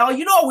NFL.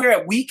 We're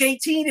at week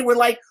 18 and we're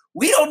like,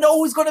 we don't know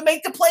who's going to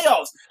make the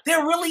playoffs. There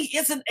really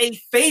isn't a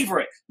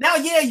favorite. Now,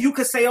 you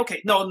could say,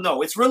 okay,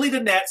 no, it's really the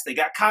Nets. They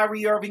got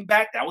Kyrie Irving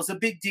back. That was a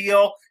big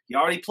deal. He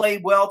already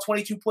played well,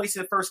 22 points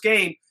in the first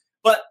game.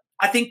 But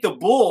I think the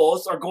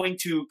Bulls are going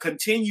to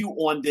continue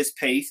on this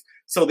pace.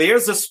 So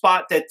there's a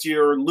spot that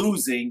you're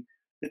losing.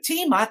 The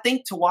team I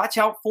think to watch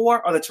out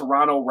for are the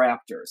Toronto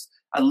Raptors.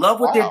 I love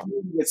what they're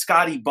doing with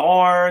Scotty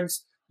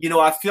Barnes.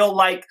 I feel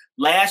like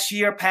last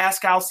year,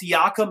 Pascal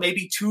Siakam,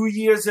 maybe 2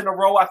 years in a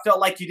row, I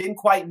felt like you didn't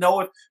quite know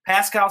if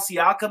Pascal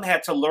Siakam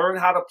had to learn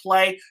how to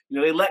play.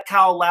 They let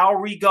Kyle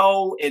Lowry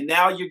go, and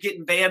now you're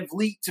getting Van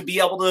Vliet to be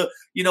able to,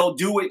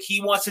 do what he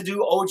wants to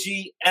do, OG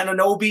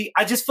Anunoby.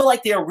 I just feel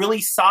like they're a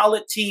really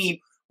solid team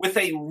with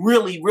a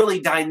really, really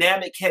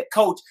dynamic head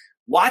coach.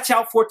 Watch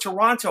out for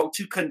Toronto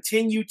to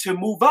continue to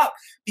move up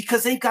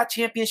because they've got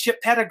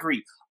championship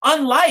pedigree,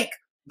 unlike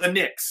the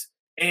Knicks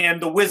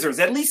and the Wizards,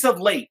 at least of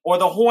late, or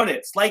the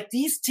Hornets. Like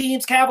these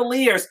teams,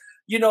 Cavaliers,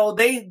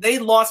 they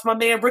lost my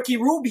man Ricky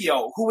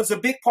Rubio, who was a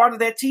big part of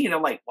that team. And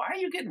I'm like, why are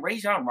you getting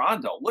Rajon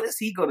Rondo? What is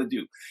he going to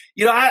do?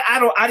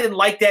 I didn't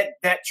like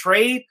that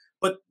trade,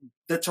 but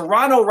the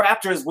Toronto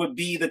Raptors would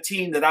be the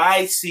team that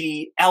I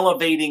see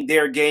elevating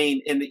their game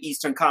in the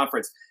Eastern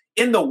Conference.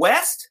 In the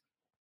West,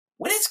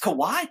 when is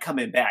Kawhi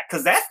coming back?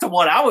 Because that's the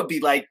one I would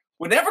be like,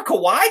 whenever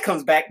Kawhi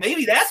comes back,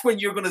 maybe that's when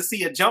you're going to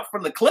see a jump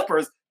from the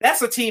Clippers.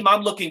 That's a team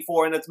I'm looking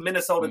for, and it's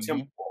Minnesota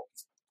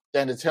Timberwolves.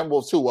 And the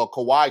Timberwolves, too. Well,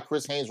 Kawhi,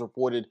 Chris Haynes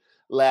reported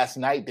last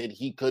night that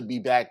he could be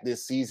back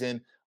this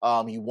season.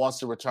 He wants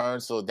to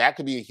return, so that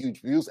could be a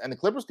huge boost. And the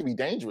Clippers could be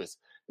dangerous.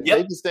 If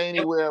they can stay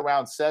anywhere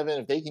around 7,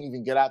 if they can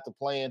even get out the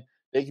play-in,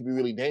 they could be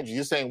really dangerous.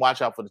 You're saying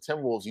watch out for the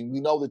Timberwolves. We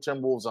know the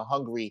Timberwolves are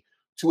hungry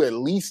to at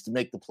least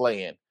make the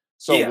play-in.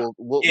 So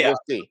we'll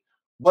see.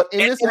 But in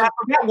this, I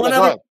forgot one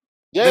other.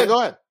 Go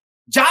ahead.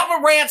 Ja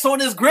Morant's on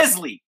his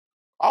Grizzly.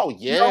 Oh,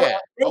 yeah.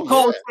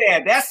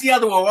 Fan. That's the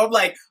other one. I'm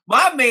like,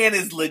 my man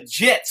is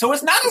legit. So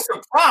it's not a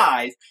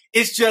surprise.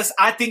 It's just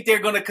I think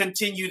they're going to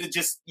continue to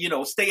just,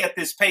 stay at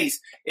this pace,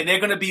 and they're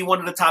going to be one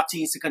of the top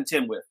teams to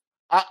contend with.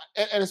 And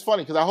it's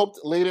funny because I hope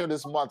later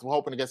this month we're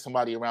hoping to get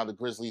somebody around the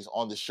Grizzlies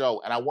on the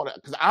show. And I want to,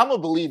 because I'm a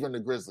believer in the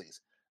Grizzlies.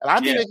 And I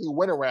think they can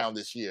win around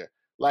this year.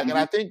 And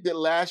I think that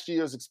last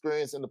year's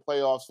experience in the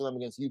playoffs for them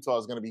against Utah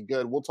is going to be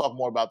good. We'll talk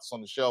more about this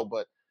on the show,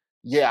 but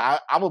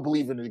I'm a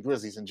believer in the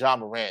Grizzlies and Ja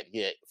Morant.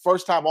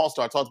 First-time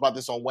All-Star. I talked about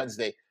this on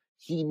Wednesday.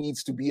 He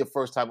needs to be a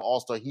first-time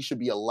All-Star. He should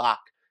be a lock.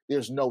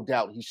 There's no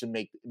doubt he should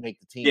make the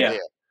team there.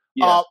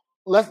 Yeah.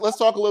 Let's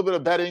talk a little bit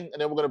of betting,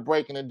 and then we're going to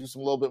break and then do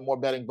some little bit more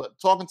betting. But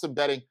talking to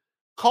betting,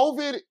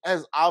 COVID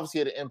has obviously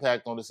had an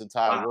impact on this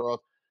entire world.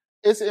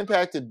 It's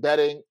impacted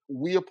betting.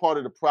 We are part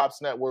of the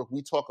Props Network.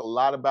 We talk a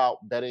lot about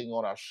betting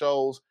on our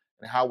shows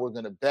and how we're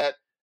going to bet.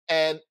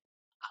 And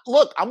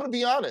look, I'm going to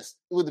be honest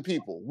with the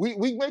people. We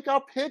make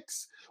our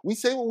picks. We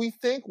say what we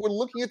think. We're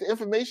looking at the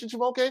information,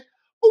 Jamoke,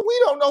 but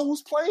we don't know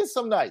who's playing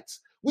some nights.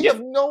 We have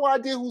no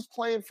idea who's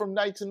playing from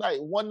night to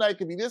night. One night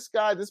could be this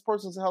guy, this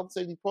person's health and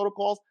safety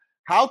protocols.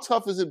 How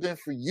tough has it been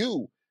for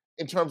you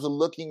in terms of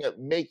looking at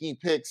making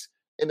picks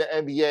in the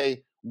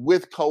NBA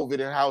with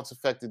COVID and how it's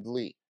affected the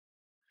league?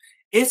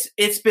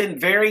 It's been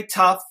very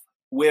tough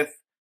with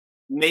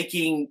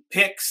making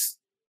picks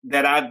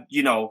that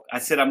I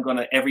said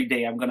every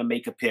day I'm gonna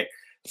make a pick.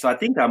 So I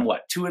think I'm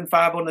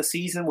 2-5 on the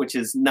season, which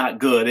is not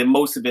good, and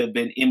most of it have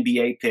been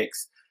NBA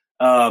picks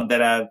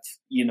that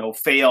I've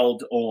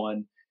failed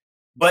on.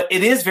 But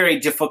it is very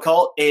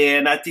difficult,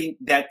 and I think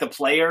that the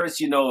players,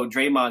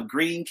 Draymond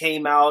Green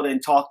came out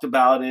and talked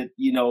about it.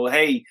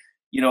 Hey,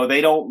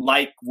 they don't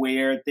like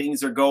where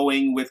things are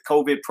going with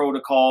COVID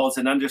protocols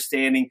and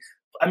understanding.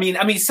 I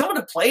mean, some of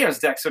the players,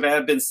 Dexter, that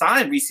have been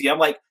signed recently, I'm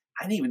like,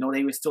 I didn't even know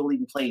they were still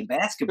even playing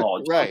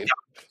basketball. Right.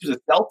 The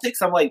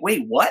Celtics, I'm like,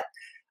 wait, what?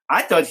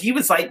 I thought he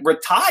was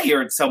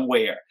retired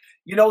somewhere.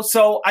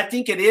 So I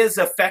think it is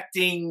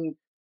affecting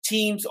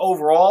teams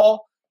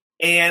overall.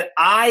 And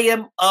I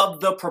am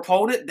of the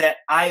proponent that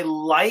I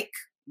like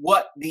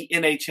what the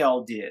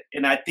NHL did.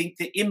 And I think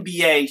the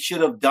NBA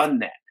should have done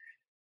that.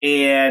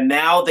 And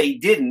now they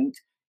didn't.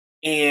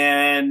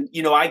 And,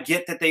 I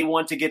get that they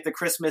want to get the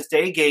Christmas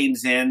Day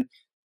games in.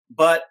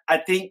 But I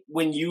think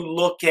when you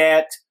look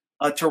at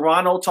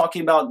Toronto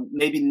talking about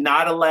maybe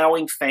not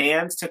allowing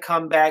fans to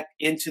come back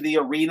into the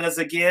arenas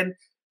again,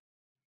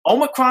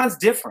 Omicron's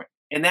different.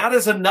 And now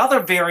there's another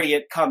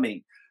variant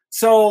coming.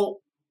 So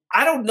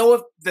I don't know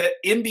if the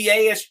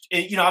NBA is,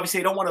 obviously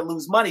they don't want to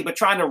lose money, but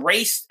trying to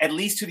race at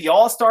least to the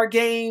All-Star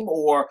game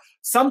or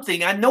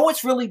something. I know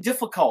it's really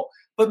difficult,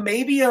 but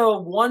maybe a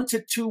 1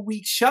 to 2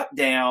 week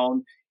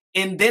shutdown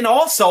and then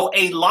also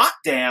a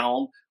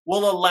lockdown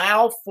will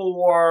allow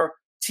for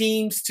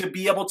teams to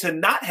be able to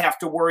not have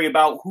to worry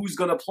about who's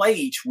going to play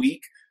each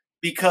week,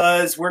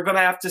 because we're going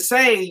to have to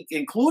say,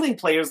 including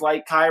players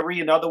like Kyrie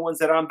and other ones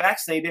that are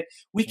unvaccinated,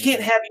 we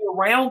can't have you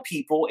around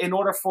people in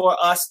order for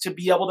us to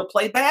be able to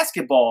play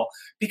basketball,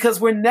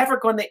 because we're never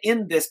going to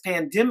end this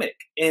pandemic.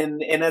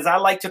 And as I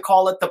like to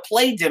call it, the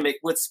playdemic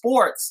with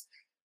sports.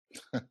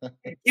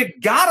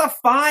 You've got to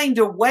find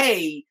a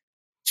way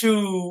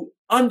to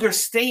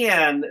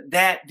understand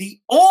that the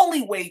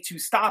only way to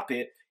stop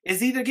it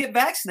is either get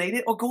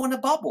vaccinated or go in a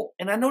bubble.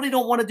 And I know they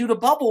don't want to do the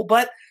bubble,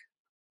 but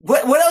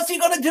what else are you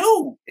going to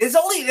do? There's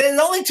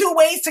only 2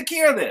 ways to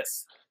cure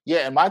this. Yeah,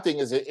 and my thing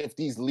is, if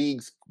these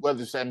leagues,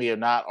 whether it's NBA or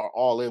not, are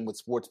all in with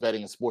sports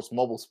betting, and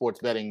mobile sports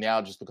betting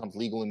now just becomes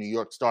legal in New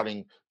York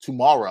starting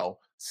tomorrow,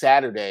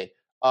 Saturday,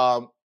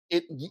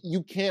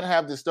 you can't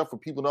have this stuff where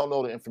people don't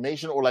know the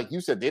information, or like you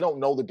said, they don't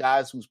know the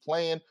guys who's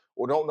playing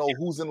or don't know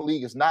who's in the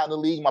league, is not in the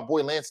league. My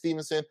boy Lance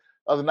Stevenson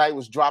the other night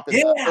was dropping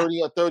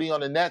 30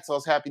 on the net, so I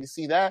was happy to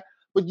see that.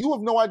 But you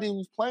have no idea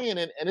who's playing,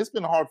 and it's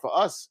been hard for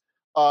us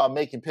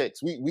making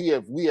picks. We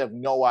have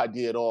no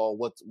idea at all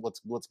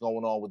what's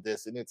going on with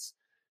this, and it's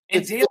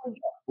daily,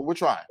 but we're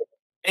trying.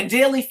 And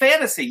daily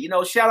fantasy,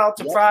 shout out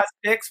to Prize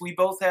Picks. We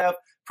both have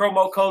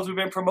promo codes. We've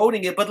been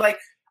promoting it, but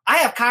I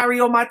have Kyrie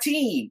on my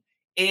team,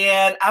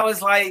 and I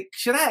was like,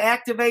 should I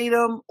activate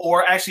him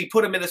or actually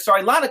put him in the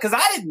starting lineup? Because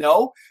I didn't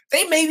know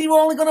they maybe were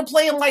only going to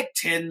play him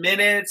 10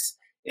 minutes,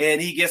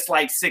 and he gets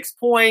 6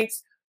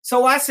 points.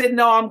 So I said,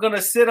 no, I'm going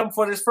to sit him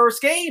for this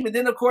first game. And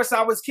then, of course,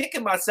 I was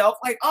kicking myself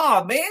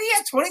oh, man, he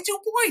had 22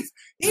 points.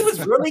 He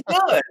was really good.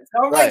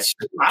 So I'm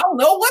I don't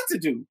know what to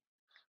do.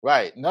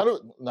 Right. None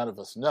of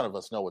us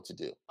know what to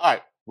do. All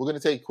right. We're going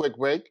to take a quick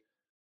break.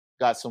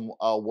 Got some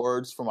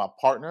words from our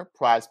partner,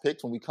 Prize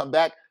Picks. When we come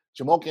back,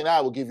 Jamoke and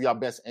I will give you our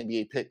best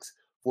NBA picks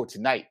for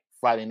tonight,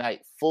 Friday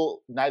night.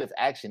 Full night of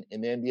action in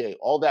the NBA.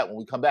 All that when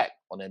we come back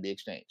on the NBA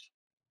Exchange.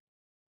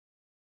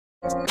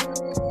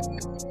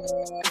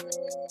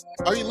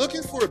 Are you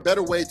looking for a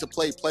better way to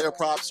play player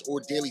props or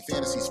daily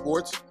fantasy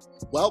sports?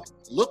 Well,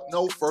 look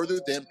no further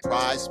than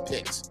Prize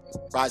Picks.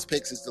 Prize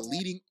Picks is the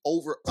leading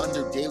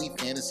over-under daily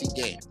fantasy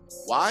game.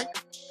 Why?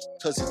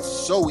 Because it's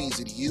so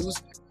easy to use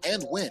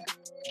and win.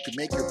 You can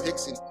make your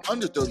picks in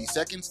under 30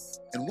 seconds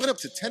and win up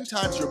to 10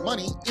 times your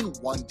money in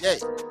one day.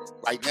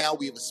 Right now,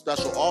 we have a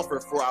special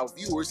offer for our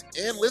viewers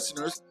and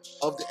listeners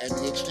of the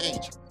NBA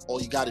Exchange. All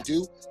you got to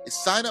do is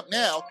sign up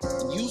now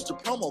and use the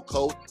promo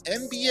code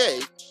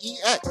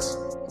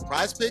NBAEX.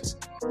 Prize Picks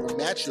will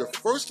match your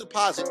first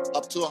deposit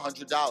up to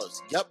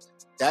 $100. Yep,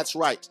 that's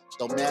right.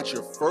 They'll match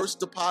your first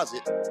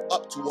deposit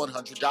up to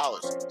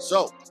 $100.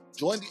 So,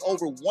 join the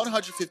over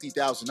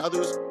 150,000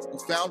 others who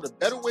found a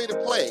better way to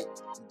play and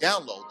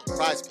download the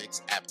Prize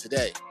Picks app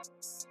today.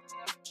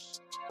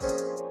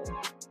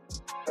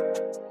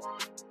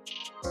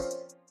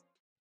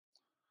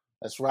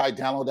 That's right.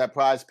 Download that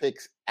Prize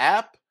Picks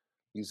app.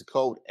 Use the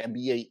code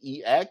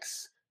NBAEX.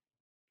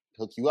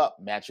 Hook you up.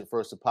 Match your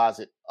first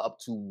deposit up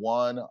to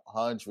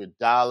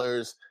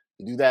 $100.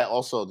 You do that.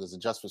 Also, there's a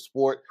Just for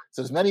Sport.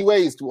 So there's many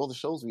ways to all the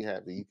shows we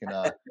have that you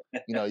can,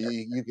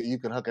 you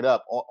can hook it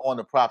up on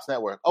the Props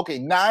Network. Okay,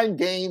 9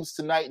 games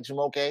tonight,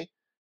 Jamoke,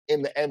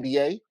 in the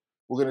NBA.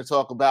 We're going to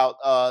talk about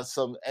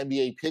some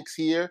NBA picks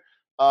here.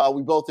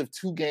 We both have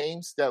 2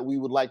 games that we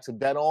would like to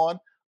bet on.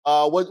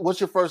 What's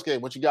your first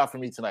game? What you got for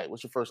me tonight?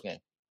 What's your first game?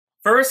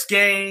 First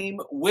game,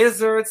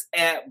 Wizards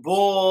at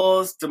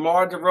Bulls.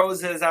 DeMar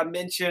DeRozan, as I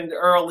mentioned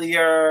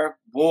earlier,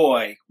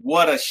 boy,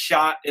 what a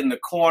shot in the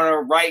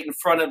corner right in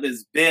front of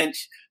his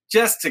bench.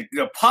 Just to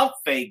the pump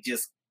fake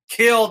just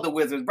killed the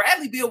Wizards.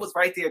 Bradley Beal was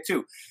right there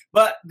too.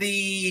 But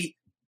the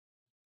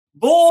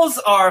Bulls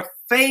are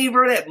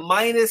favored at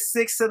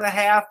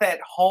 -6.5 at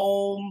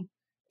home.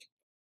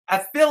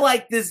 I feel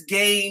like this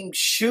game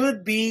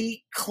should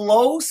be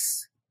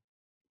close.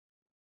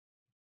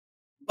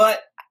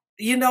 But,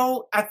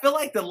 I feel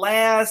like the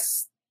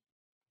last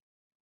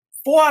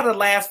 4 out of the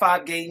last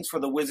 5 games for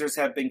the Wizards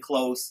have been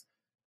close.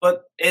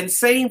 And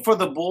same for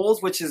the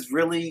Bulls, which is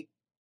really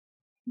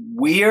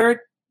weird.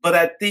 But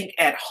I think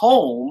at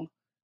home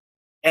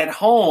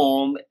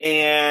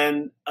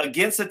and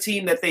against a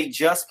team that they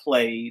just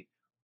played,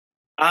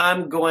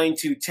 I'm going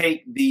to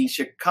take the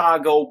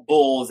Chicago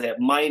Bulls at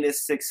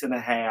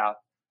 -6.5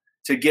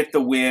 to get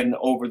the win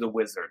over the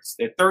Wizards.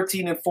 They're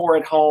 13-4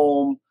 at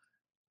home.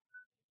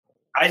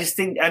 I just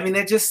think,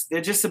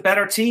 they're just a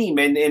better team.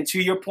 And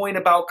to your point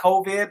about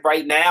COVID,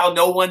 right now,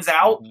 no one's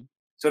out,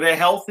 so they're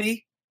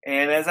healthy.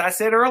 And as I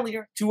said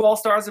earlier, 2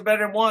 All-Stars are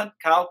better than 1.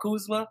 Kyle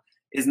Kuzma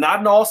is not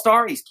an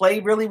All-Star. He's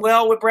played really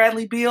well with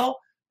Bradley Beal.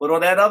 But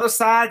on that other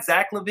side,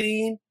 Zach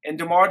LaVine and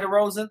DeMar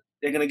DeRozan,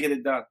 they're going to get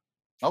it done.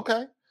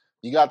 Okay.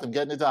 You got them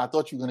getting it done. I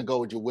thought you were going to go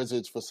with your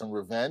Wizards for some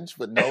revenge,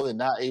 but no, they're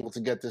not able to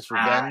get this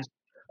revenge.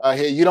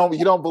 Here, you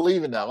don't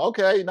believe in them.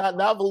 Okay,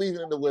 not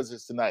believing in the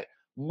Wizards tonight.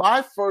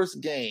 My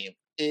first game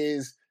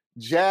is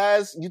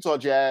Utah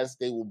Jazz.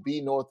 They will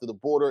be north of the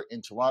border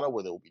in Toronto,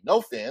 where there will be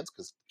no fans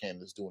because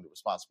Canada's doing the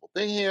responsible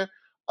thing here.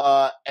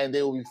 And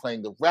they will be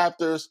playing the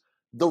Raptors.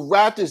 The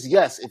Raptors,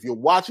 yes, if you're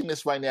watching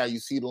this right now, you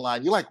see the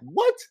line. You're like,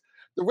 what?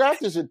 The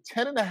Raptors are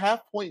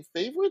 10.5-point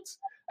favorites?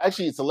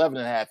 Actually, it's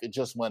 11.5. It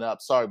just went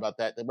up. Sorry about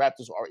that. The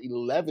Raptors are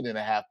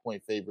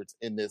 11.5-point favorites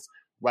in this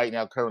right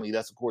now currently.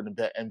 That's according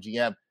to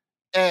BetMGM.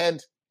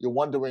 And you're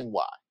wondering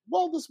why.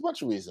 Well, there's a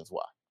bunch of reasons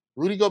why.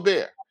 Rudy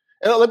Gobert.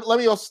 And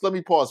let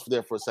me pause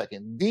there for a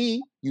second. The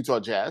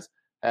Utah Jazz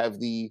have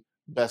the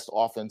best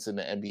offense in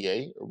the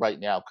NBA right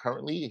now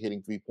currently,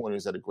 hitting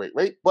 3-pointers at a great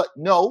rate. But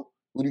no,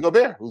 Rudy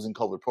Gobert, who's in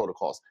COVID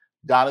protocols.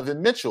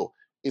 Donovan Mitchell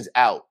is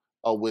out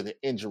with an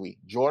injury.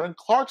 Jordan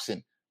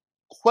Clarkson,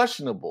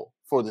 questionable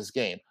for this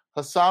game.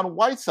 Hassan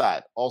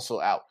Whiteside,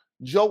 also out.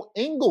 Joe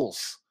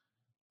Ingles,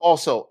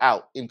 also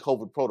out in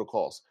COVID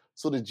protocols.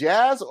 So the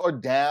Jazz are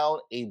down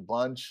a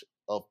bunch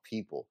of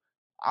people.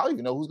 I don't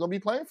even know who's going to be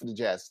playing for the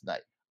Jazz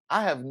tonight.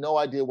 I have no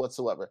idea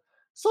whatsoever.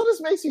 So this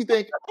makes you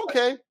think,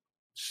 okay,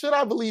 should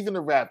I believe in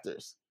the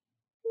Raptors?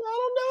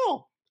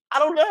 I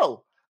don't know.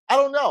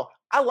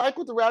 I like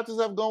what the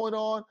Raptors have going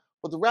on,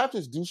 but the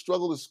Raptors do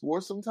struggle to score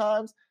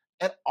sometimes.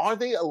 And are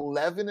they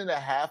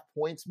 11.5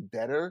 points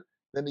better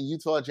than the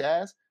Utah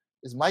Jazz?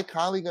 Is Mike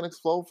Conley going to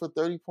explode for a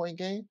 30-point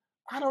game?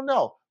 I don't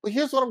know. But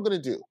here's what I'm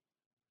going to do.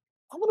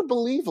 I'm going to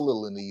believe a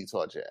little in the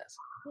Utah Jazz.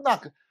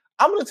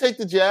 I'm going to take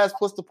the Jazz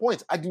plus the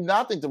points. I do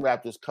not think the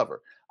Raptors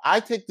cover. I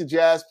take the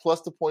Jazz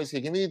plus the points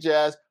here. Give me the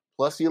Jazz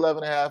plus the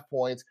 11.5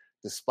 points,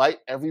 despite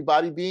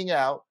everybody being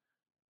out,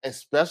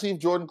 especially if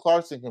Jordan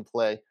Clarkson can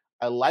play.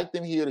 I like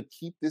them here to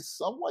keep this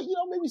somewhat,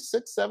 maybe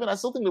 6-7. I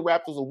still think the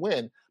Raptors will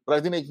win, but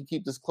I think they can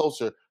keep this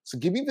closer. So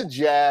give me the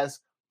Jazz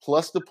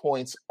plus the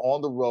points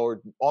on the road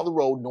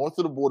north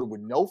of the border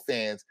with no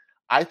fans.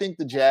 I think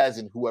the Jazz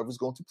and whoever's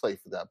going to play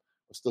for them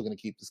are still going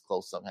to keep this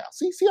close somehow.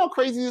 See how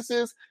crazy this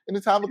is in the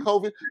time of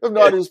COVID? If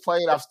nobody was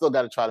playing, I've still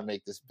got to try to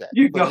make this bet.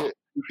 Here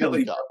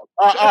we go.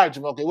 All right,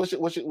 Jamal. Okay,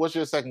 what's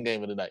your second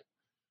game of the night?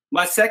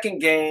 My second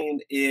game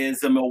is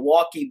the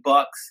Milwaukee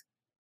Bucks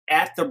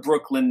at the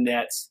Brooklyn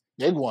Nets.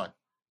 Big one.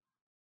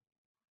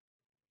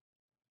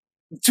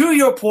 To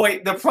your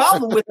point, the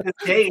problem with this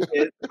game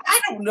is, I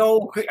don't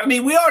know.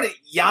 We already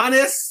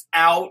Giannis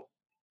out,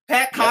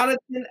 Pat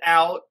Connaughton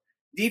out,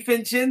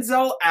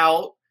 DiVincenzo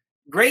out,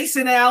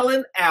 Grayson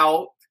Allen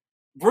out,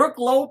 Brook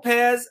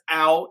Lopez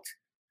out.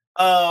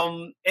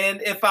 And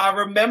if I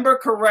remember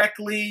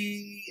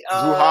correctly,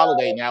 Drew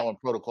Holiday now in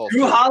protocol.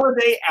 Drew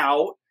Holiday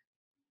out,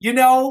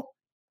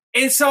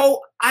 And so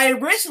I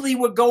originally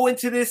would go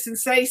into this and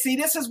say, see,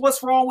 this is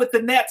what's wrong with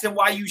the Nets and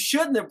why you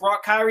shouldn't have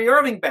brought Kyrie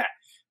Irving back.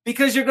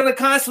 Because you're going to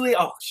constantly,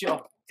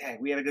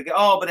 we had a good game.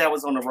 Oh, but that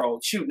was on the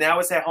road. Shoot, now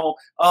it's at home.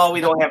 Oh,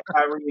 we don't have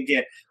Kyrie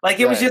again.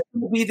 It was just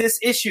going to be this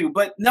issue.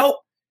 But nope.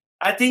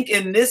 I think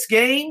in this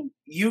game,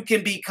 you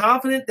can be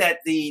confident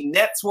that the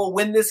Nets will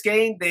win this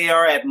game. They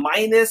are at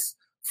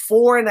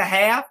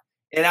 -4.5,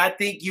 and I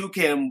think you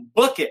can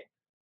book it.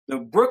 The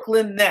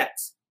Brooklyn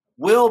Nets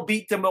will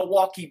beat the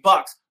Milwaukee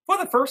Bucks for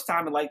the first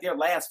time in their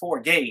last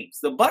 4 games.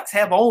 The Bucks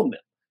have owned them.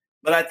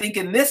 But I think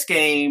in this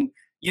game,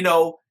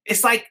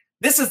 it's like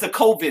this is the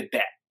COVID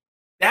bet.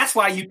 That's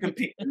why you can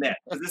pick the Nets,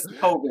 because this is a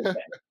COVID bet.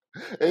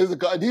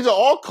 These are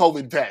all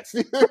COVID bets.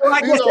 They're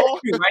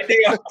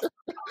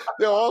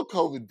all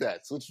COVID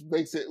bets, which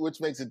makes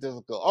it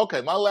difficult.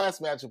 Okay, my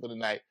last matchup of the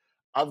night,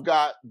 I've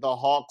got the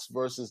Hawks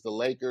versus the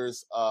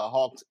Lakers.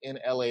 Hawks in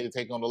LA to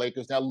take on the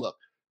Lakers. Now, look,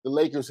 the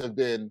Lakers have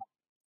been,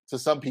 to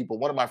some people,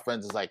 one of my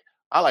friends is like,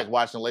 I like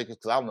watching the Lakers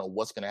because I don't know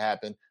what's going to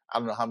happen. I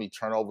don't know how many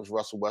turnovers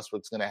Russell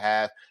Westbrook's going to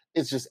have.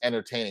 It's just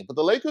entertaining. But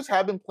the Lakers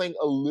have been playing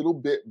a little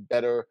bit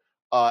better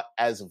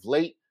as of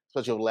late,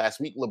 especially over the last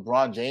week.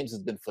 LeBron James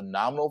has been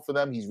phenomenal for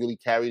them. He's really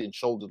carried and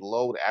shouldered the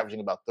load, averaging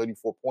about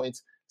 34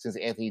 points since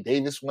Anthony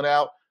Davis went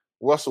out.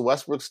 Russell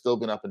Westbrook's still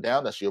been up and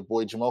down. That's your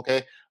boy,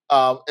 Jamoke.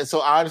 And so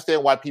I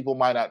understand why people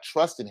might not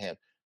trust in him.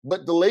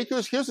 But the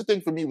Lakers, here's the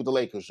thing for me with the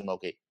Lakers,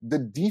 Jamoke. The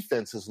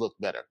defenses look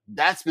better.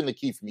 That's been the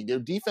key for me. Their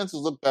defenses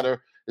look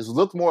better. It's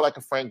looked more like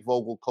a Frank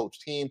Vogel coach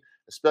team,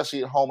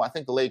 especially at home. I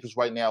think the Lakers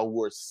right now,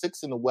 who are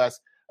 6th in the West,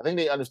 I think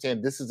they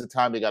understand this is the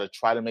time they got to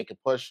try to make a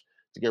push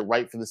to get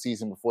right for the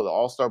season before the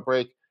All-Star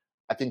break.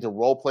 I think the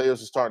role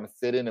players are starting to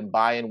fit in and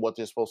buy in what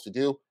they're supposed to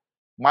do.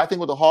 My thing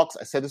with the Hawks,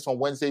 I said this on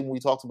Wednesday when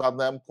we talked about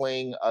them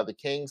playing the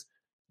Kings,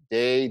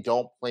 they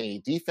don't play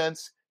any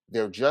defense.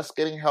 They're just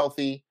getting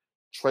healthy.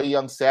 Trae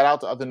Young sat out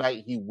the other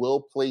night. He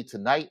will play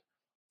tonight.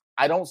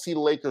 I don't see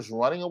the Lakers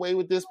running away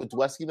with this, but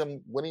do I see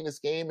them winning this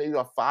game maybe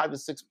by 5 to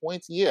 6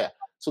 points? Yeah.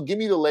 So give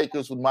me the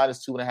Lakers with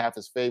 -2.5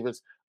 as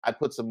favorites. I'd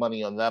put some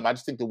money on them. I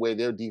just think the way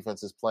their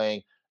defense is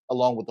playing,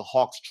 along with the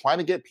Hawks trying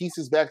to get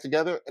pieces back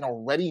together and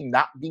already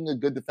not being a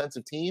good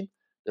defensive team,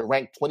 they're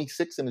ranked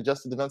 26th in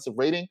adjusted defensive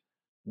rating.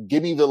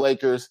 Give me the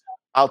Lakers.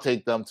 I'll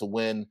take them to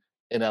win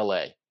in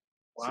LA.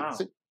 Wow.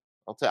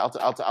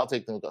 I'll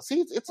take them to go.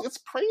 See, it's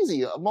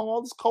crazy among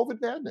all this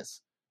COVID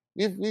madness.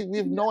 We have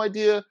no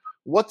idea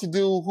what to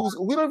do.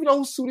 We don't even know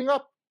who's suiting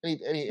up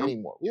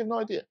anymore. We have no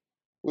idea.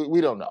 We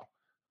don't know.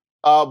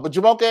 But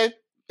Jamoke,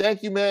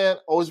 thank you, man.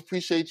 Always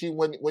appreciate you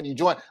when you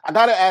join. I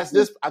gotta ask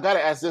this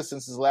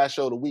since it's the last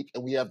show of the week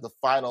and we have the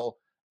final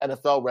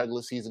NFL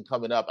regular season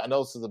coming up. I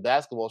know this is a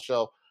basketball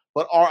show,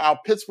 but are our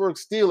Pittsburgh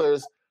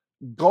Steelers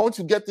going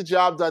to get the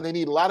job done? They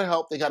need a lot of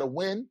help. They got to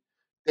win.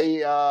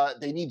 They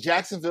need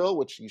Jacksonville,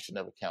 which you should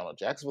never count on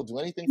Jacksonville do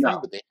anything for you,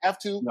 but they have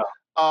to.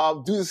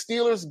 No. Do the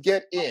Steelers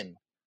get in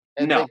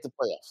and make the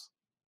playoffs?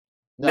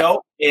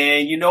 No.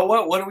 And you know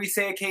what? What do we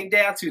say it came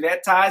down to?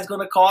 That tie is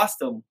going to cost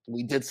them.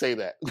 We did say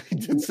that.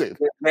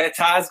 That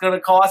tie is going to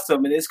cost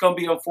them, and it's going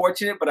to be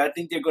unfortunate, but I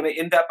think they're going to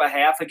end up a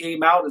half a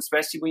game out,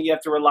 especially when you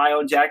have to rely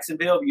on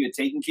Jacksonville. If you're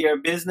taking care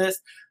of business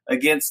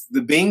against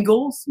the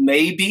Bengals,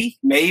 maybe.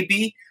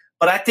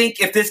 But I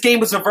think if this game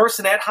was reversed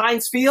at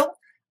Heinz Field,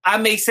 I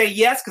may say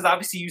yes, because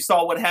obviously you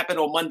saw what happened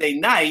on Monday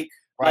night.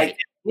 Right. Like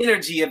the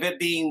energy of it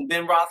being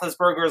Ben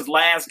Roethlisberger's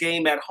last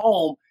game at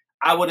home,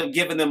 I would have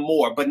given them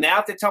more. But now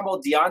if they're talking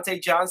about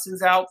Deontay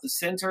Johnson's out, the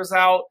center's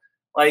out,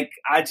 I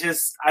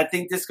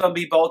think this is going to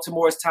be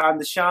Baltimore's time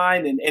to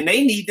shine. And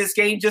they need this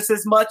game just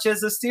as much as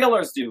the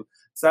Steelers do.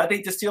 So I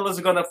think the Steelers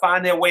are going to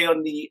find their way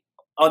on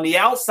the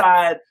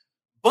outside.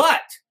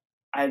 But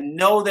I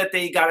know that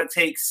they got to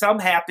take some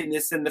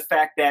happiness in the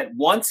fact that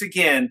once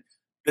again,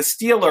 the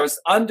Steelers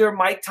under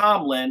Mike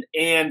Tomlin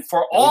and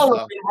for all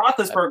of Ben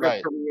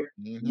Roethlisberger's career,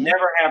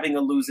 never having a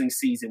losing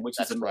season, which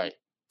is amazing. Right.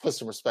 Put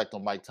some respect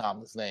on Mike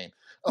Tomlin's name.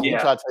 We try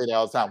to tell you that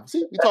all the time.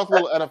 See, we talk a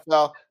little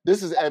NFL.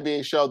 This is the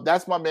NBA show.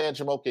 That's my man,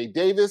 Jamoke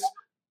Davis,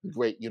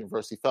 great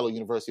fellow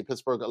University of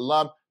Pittsburgh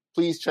alum.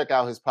 Please check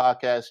out his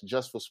podcast,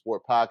 Just for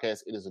Sport Podcast.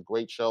 It is a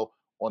great show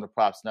on the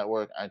Props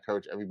Network. I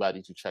encourage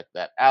everybody to check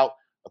that out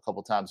a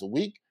couple times a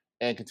week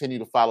and continue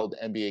to follow the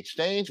NBA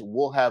Exchange.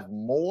 We'll have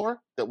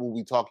more that we'll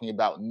be talking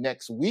about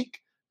next week.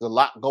 There's a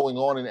lot going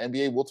on in the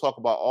NBA. We'll talk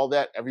about all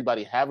that.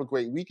 Everybody have a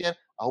great weekend.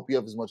 I hope you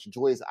have as much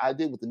joy as I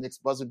did with the Knicks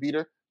buzzer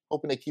beater.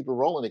 Hoping they keep it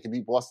rolling. They can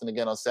beat Boston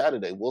again on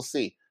Saturday. We'll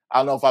see. I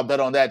don't know if I bet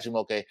on that,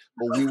 Jamoke,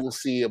 but we will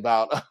see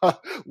about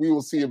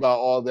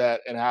all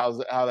that and how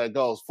that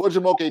goes. For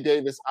Jamoke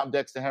Davis, I'm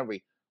Dexter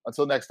Henry.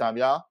 Until next time,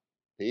 y'all.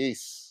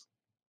 Peace.